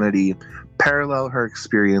identity parallel her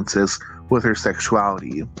experiences with her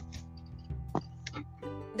sexuality?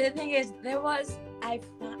 The thing is,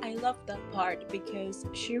 I loved that part because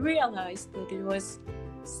she realized that it was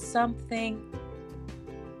something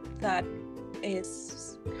that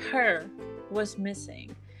was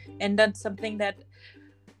missing, and that's something that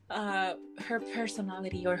her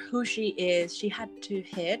personality or who she is, she had to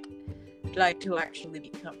hit, like, to actually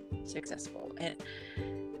become successful. And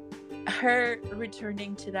her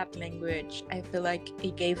returning to that language, I feel like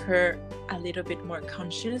it gave her a little bit more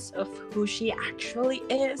conscious of who she actually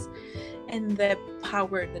is and the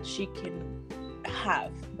power that she can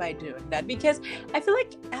have by doing that. Because I feel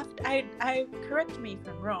like after I correct me if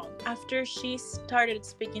I'm wrong, after she started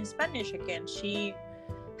speaking Spanish again, she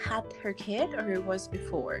had her kid, or it was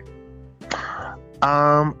before?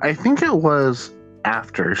 I think it was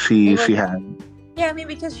after she had. Yeah, I mean,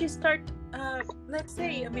 because she started, let's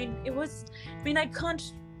say, I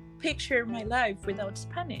can't picture my life without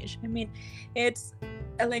Spanish. I mean, it's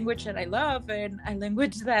a language that I love, and a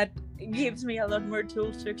language that gives me a lot more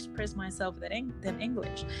tools to express myself than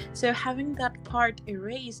English. So having that part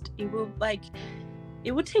erased, it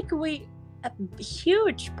would take away a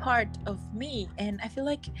huge part of me, and I feel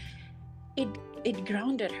like it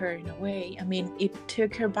grounded her in a way. I mean, it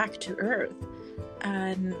took her back to earth,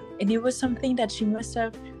 and it was something that she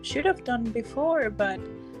should have done before. But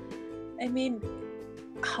I mean,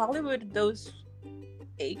 Hollywood, those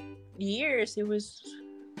 8 years, it was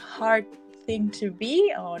a hard thing to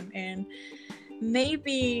be on, and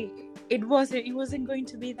maybe it wasn't going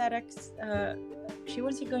to be that she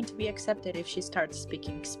wasn't going to be accepted if she starts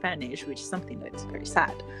speaking Spanish, which is something that's very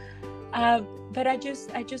sad. But I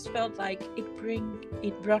just felt like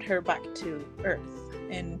it brought her back to earth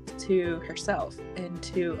and to herself and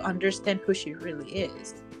to understand who she really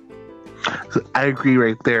is. I agree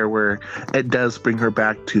right there, where it does bring her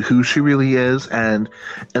back to who she really is. And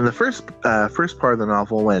in the first part of the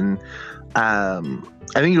novel, when I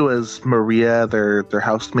think it was Maria, their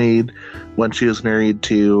housemaid, when she was married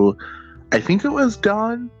to, I think it was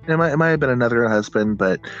Don. It might have been another husband,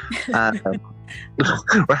 but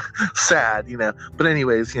sad, But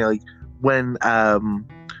anyways, like when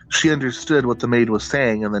she understood what the maid was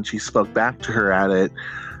saying, and then she spoke back to her at it,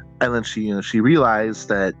 and then she realized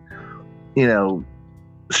that,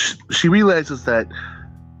 she realizes that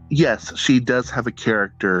yes, she does have a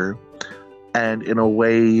character, and in a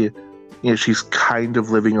way, she's kind of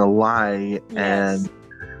living a lie, Yes.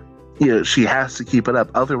 and she has to keep it up.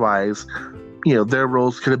 Otherwise, their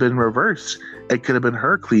roles could have been reversed. It could have been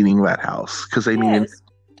her cleaning that house, because Yes,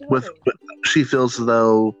 with totally. she feels as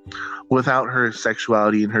though without her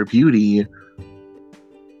sexuality and her beauty,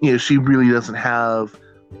 she really doesn't have.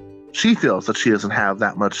 She feels that she doesn't have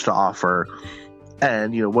that much to offer.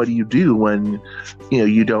 And what do you do when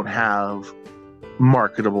you don't have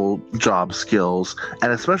marketable job skills?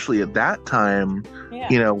 And especially at that time,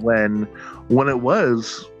 Yeah. when it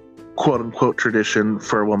was quote unquote tradition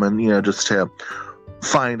for a woman, just to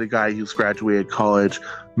find a guy who's graduated college,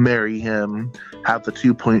 marry him, have the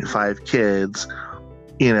 2.5 kids,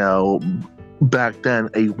 back then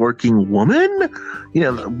a working woman,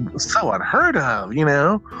 so unheard of,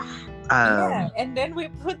 Yeah, and then we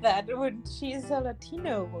put that when she's a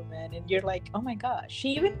Latino woman, and you're like, oh my gosh, she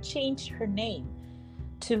even changed her name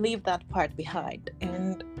to leave that part behind.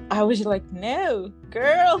 And I was like, no,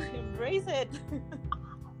 girl, embrace it.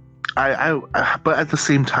 But at the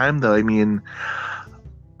same time, though,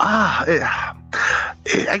 I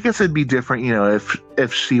guess it'd be different,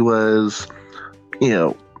 if she was,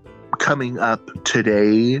 coming up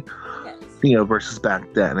today, Yes. versus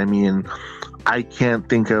back then. I can't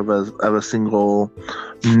think of a single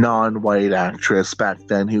non-white actress back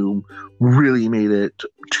then who really made it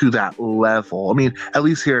to that level. At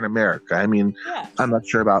least here in America. Yes. I'm not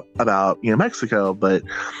sure about Mexico, but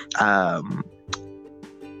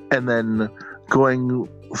and then going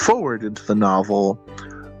forward into the novel,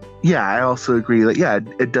 I also agree that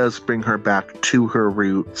it does bring her back to her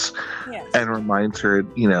roots. Yes. And reminds her,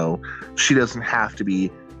 she doesn't have to be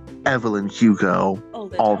Evelyn Hugo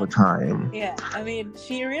all the time. Yeah,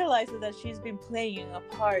 she realizes that she's been playing a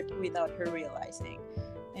part without her realizing.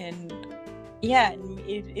 And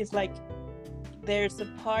it's like there's a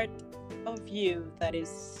part of you that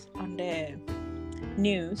is on the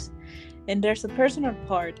news, and there's a personal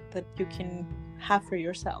part that you can have for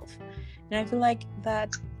yourself. And I feel like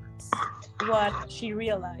that's what she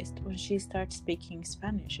realized when she started speaking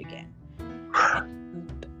Spanish again.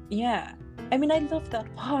 And I love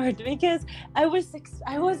that part, because I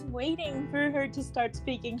was waiting for her to start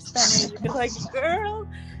speaking Spanish. It's like, girl,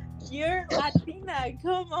 you're Latina,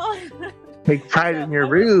 come on. Take pride in your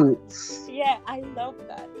roots. Yeah, I love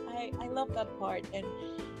that. I love that part. And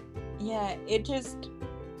it just,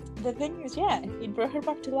 the thing is, it brought her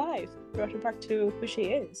back to life, brought her back to who she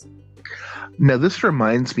is. Now, this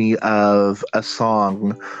reminds me of a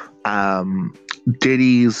song,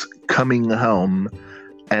 Diddy's Coming Home.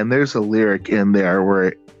 And there's a lyric in there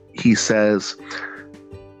where he says,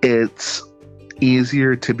 it's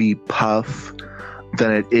easier to be Puff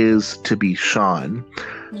than it is to be Sean.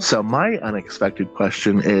 Mm-hmm. So my unexpected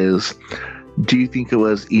question is, do you think it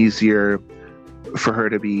was easier for her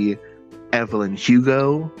to be Evelyn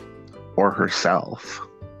Hugo or herself?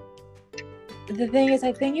 The thing is,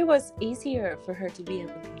 I think it was easier for her to be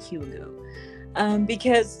Evelyn Hugo.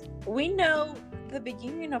 Because we know the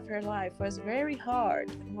beginning of her life was very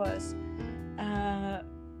hard. It was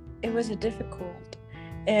a difficult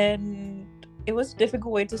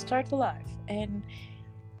way to start life, and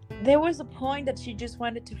there was a point that she just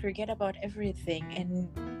wanted to forget about everything and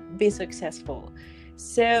be successful.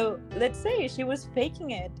 So let's say she was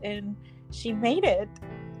faking it and she made it,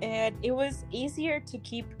 and it was easier to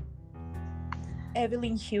keep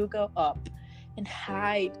Evelyn Hugo up and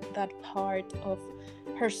hide that part of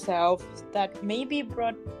herself that maybe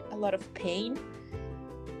brought a lot of pain,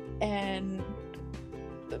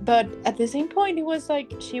 but at the same point it was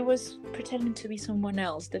like she was pretending to be someone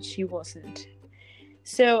else that she wasn't.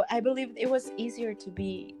 So I believe it was easier to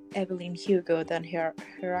be Evelyn Hugo than her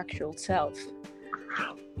actual self,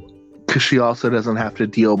 because she also doesn't have to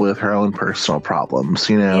deal with her own personal problems,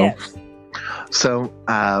 Yes. So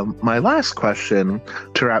my last question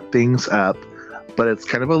to wrap things up, but it's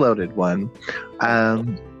kind of a loaded one.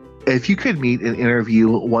 If you could meet and interview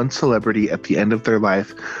one celebrity at the end of their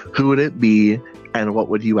life, who would it be, and what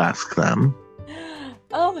would you ask them?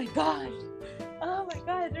 Oh my gosh,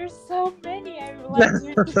 there's there's so many I would like to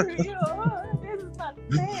interview. This is not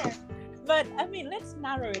fair. But I mean, let's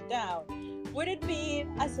narrow it down. Would it be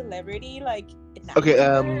a celebrity, like an Okay,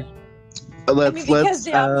 actor? Because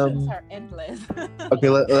the options are endless. Okay,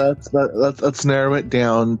 let's narrow it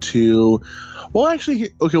down to. Well, actually,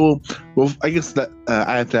 okay. Well, I guess that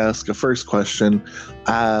I have to ask a first question.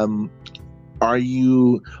 Are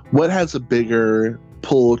you? What has a bigger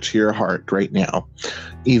pull to your heart right now?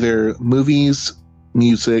 Either movies,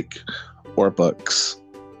 music, or books.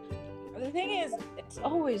 The thing is, it's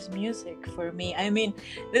always music for me. I mean,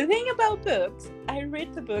 the thing about books, I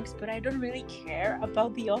read the books, but I don't really care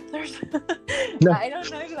about the authors. No. I don't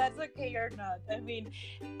know if that's okay or not. I mean,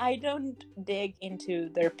 I don't dig into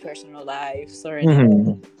their personal lives or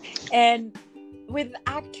anything. And with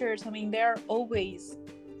actors, I mean, they're always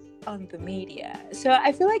on the media. So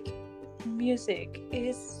I feel like music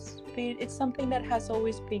it's something that has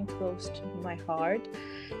always been close to my heart.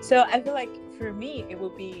 So I feel like for me, it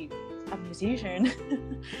would be a musician.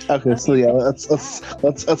 Okay, so yeah,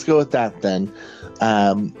 let's go with that then.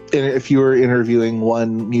 If you were interviewing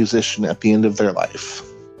one musician at the end of their life.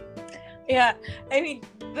 Yeah, I mean,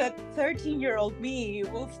 the 13-year-old me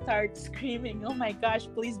will start screaming, "Oh my gosh,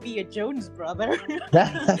 please be a Jonas brother!"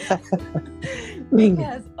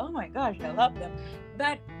 Because oh my gosh, I love them.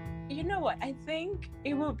 But you know what? I think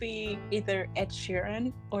it will be either Ed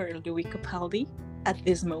Sheeran or Louis Capaldi at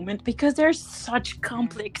this moment, because they're such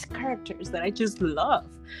complex characters that I just love,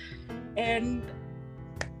 and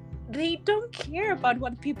they don't care about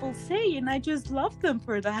what people say, and I just love them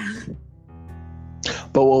for that.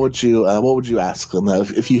 But what would you ask them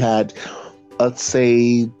if you had, let's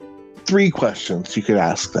say, 3 questions you could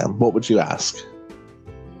ask them? What would you ask?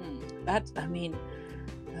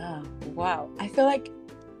 Wow. I feel like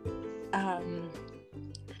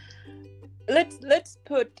let's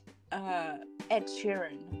put Ed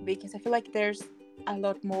Sheeran, because I feel like there's a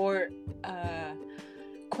lot more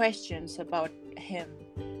questions about him,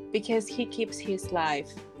 because he keeps his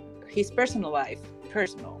personal life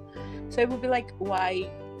personal. So it would be like, why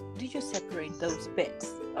did you separate those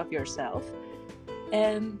bits of yourself?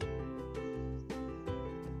 And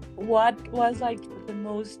what was like the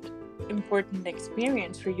most important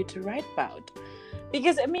experience for you to write about?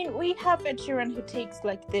 Because I mean, we have Ed Sheeran who takes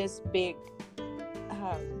like this big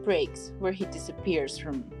breaks where he disappears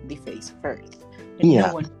from the face of Earth, and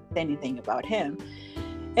no one knows anything about him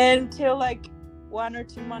until like 1 or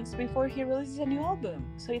 2 months before he releases a new album.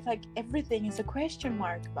 So it's like everything is a question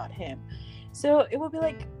mark about him. So it will be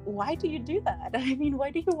like, why do you do that? I mean, why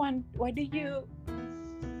do you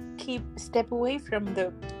step away from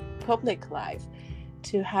the public life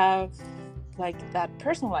to have like that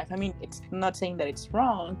personal life? I mean, it's not saying that it's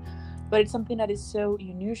wrong, but it's something that is so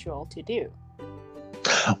unusual to do.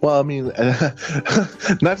 Well, I mean,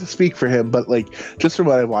 not to speak for him, but like just from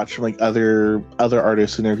what I watched from like other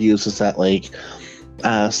artists' interviews, is that like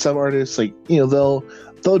some artists, like, you know,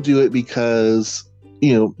 they'll do it because,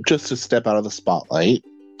 you know, just to step out of the spotlight.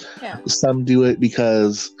 Yeah. Some do it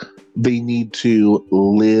because they need to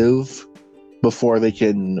live before they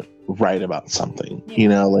can write about something. Yeah. You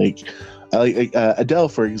know, like Adele,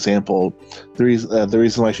 for example, the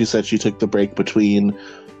reason why she said she took the break between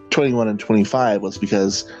 21 and 25 was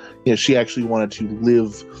because, you know, she actually wanted to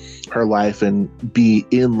live her life and be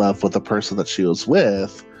in love with the person that she was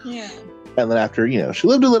with. Yeah. And then after, you know, she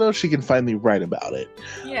lived a little, she can finally write about it.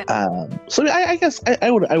 Yeah. So I guess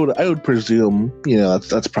I would presume, you know,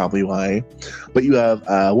 that's probably why. But you have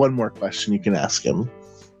one more question you can ask him.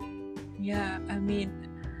 Yeah, I mean,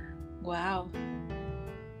 wow.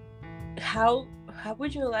 How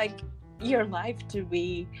would you like your life to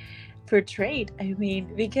be portrayed? I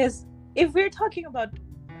mean, because if we're talking about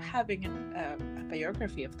having a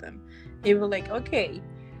biography of them, it will like, okay,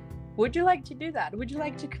 would you like to do that? Would you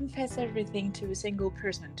like to confess everything to a single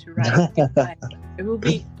person to write? It will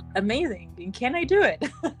be amazing. And can I do it?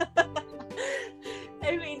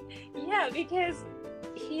 I mean, yeah, because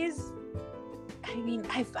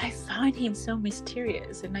I find him so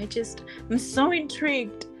mysterious, and I'm so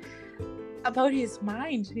intrigued about his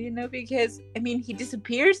mind, you know, because I mean, he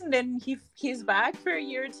disappears and then he's back for a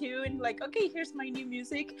year or two, and like, okay, here's my new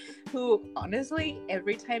music. Who honestly,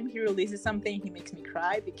 every time he releases something, he makes me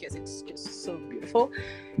cry because it's just so beautiful.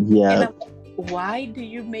 Yeah. And I'm like, why do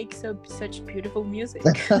you make such beautiful music?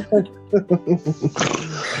 Yeah,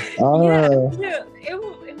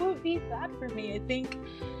 it will be that for me. I think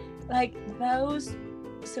like those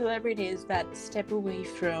celebrities that step away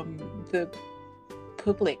from the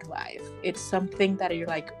public life, it's something that you're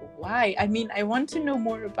like, why? I mean, I want to know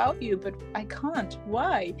more about you, but I can't.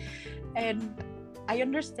 Why? And I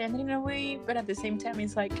understand it in a way, but at the same time,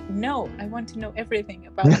 it's like, no, I want to know everything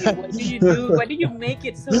about you. What do you do? Why do you make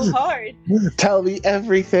it so hard? Tell me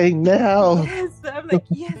everything now. Yes, I'm like,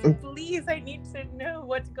 yes, please, I need to know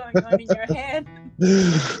what's going on in your head.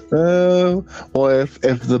 Well, if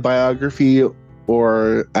the biography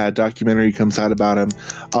or a documentary comes out about him,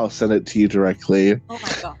 I'll send it to you directly. Oh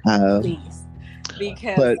my God, please.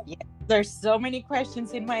 Because there's so many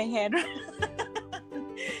questions in my head.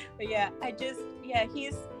 But yeah,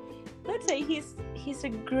 he's a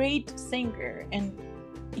great singer, and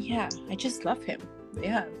yeah, I just love him.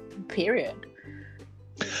 Yeah, period.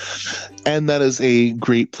 And that is a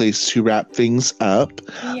great place to wrap things up.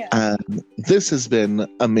 Yeah. This has been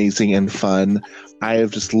amazing and fun. I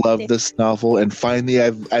have just loved this novel, and finally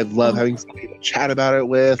I've loved having somebody to chat about it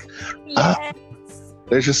with. Yes.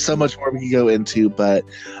 There's just so much more we can go into, but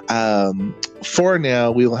for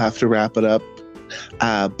now we will have to wrap it up.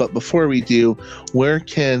 But before we do, where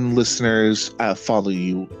can listeners follow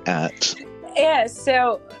you at? Yeah,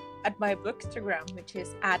 so at my bookstagram, which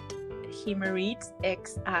is at Himereads,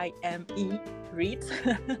 Xime Reads,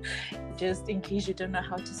 just in case you don't know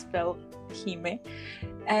how to spell Hime.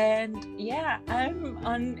 And yeah, I'm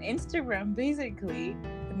on Instagram, basically,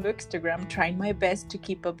 bookstagram, trying my best to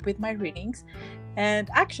keep up with my readings. And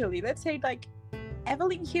actually, let's say like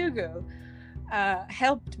Evelyn Hugo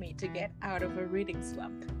helped me to get out of a reading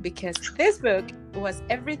slump, because this book was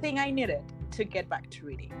everything I needed to get back to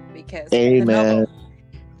reading, because the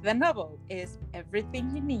novel is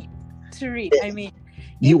everything you need to read. I mean,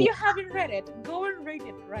 if you haven't read it, go and read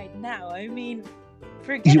it right now. I mean,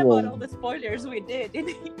 forget about all the spoilers we did.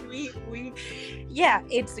 It's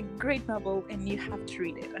a great novel, and you have to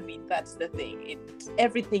read it. I mean, that's the thing. It's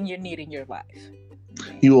everything you need in your life.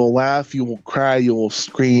 You will laugh, you will cry, you will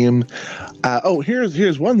scream.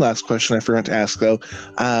 Here's one last question I forgot to ask though.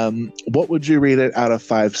 What would you rate it out of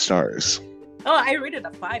 5 stars? Oh, I rated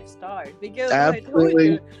a 5 stars because I told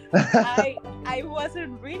you I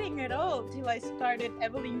wasn't reading at all till I started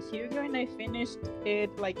Evelyn Hugo, and I finished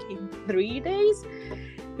it like in 3 days,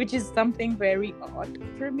 which is something very odd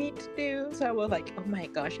for me to do. So I was like, oh my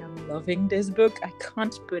gosh, I'm loving this book. I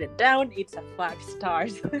can't put it down. It's a 5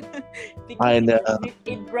 stars. I know.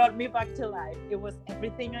 It brought me back to life. It was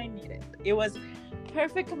everything I needed. It was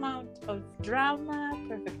perfect amount of drama,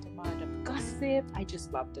 perfect amount of gossip. I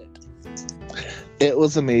just loved it. It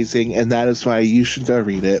was amazing, and that is why you should go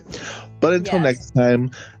read it. But until next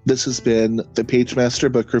time, this has been the Page Master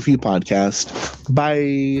Book Review Podcast.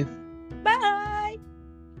 Bye.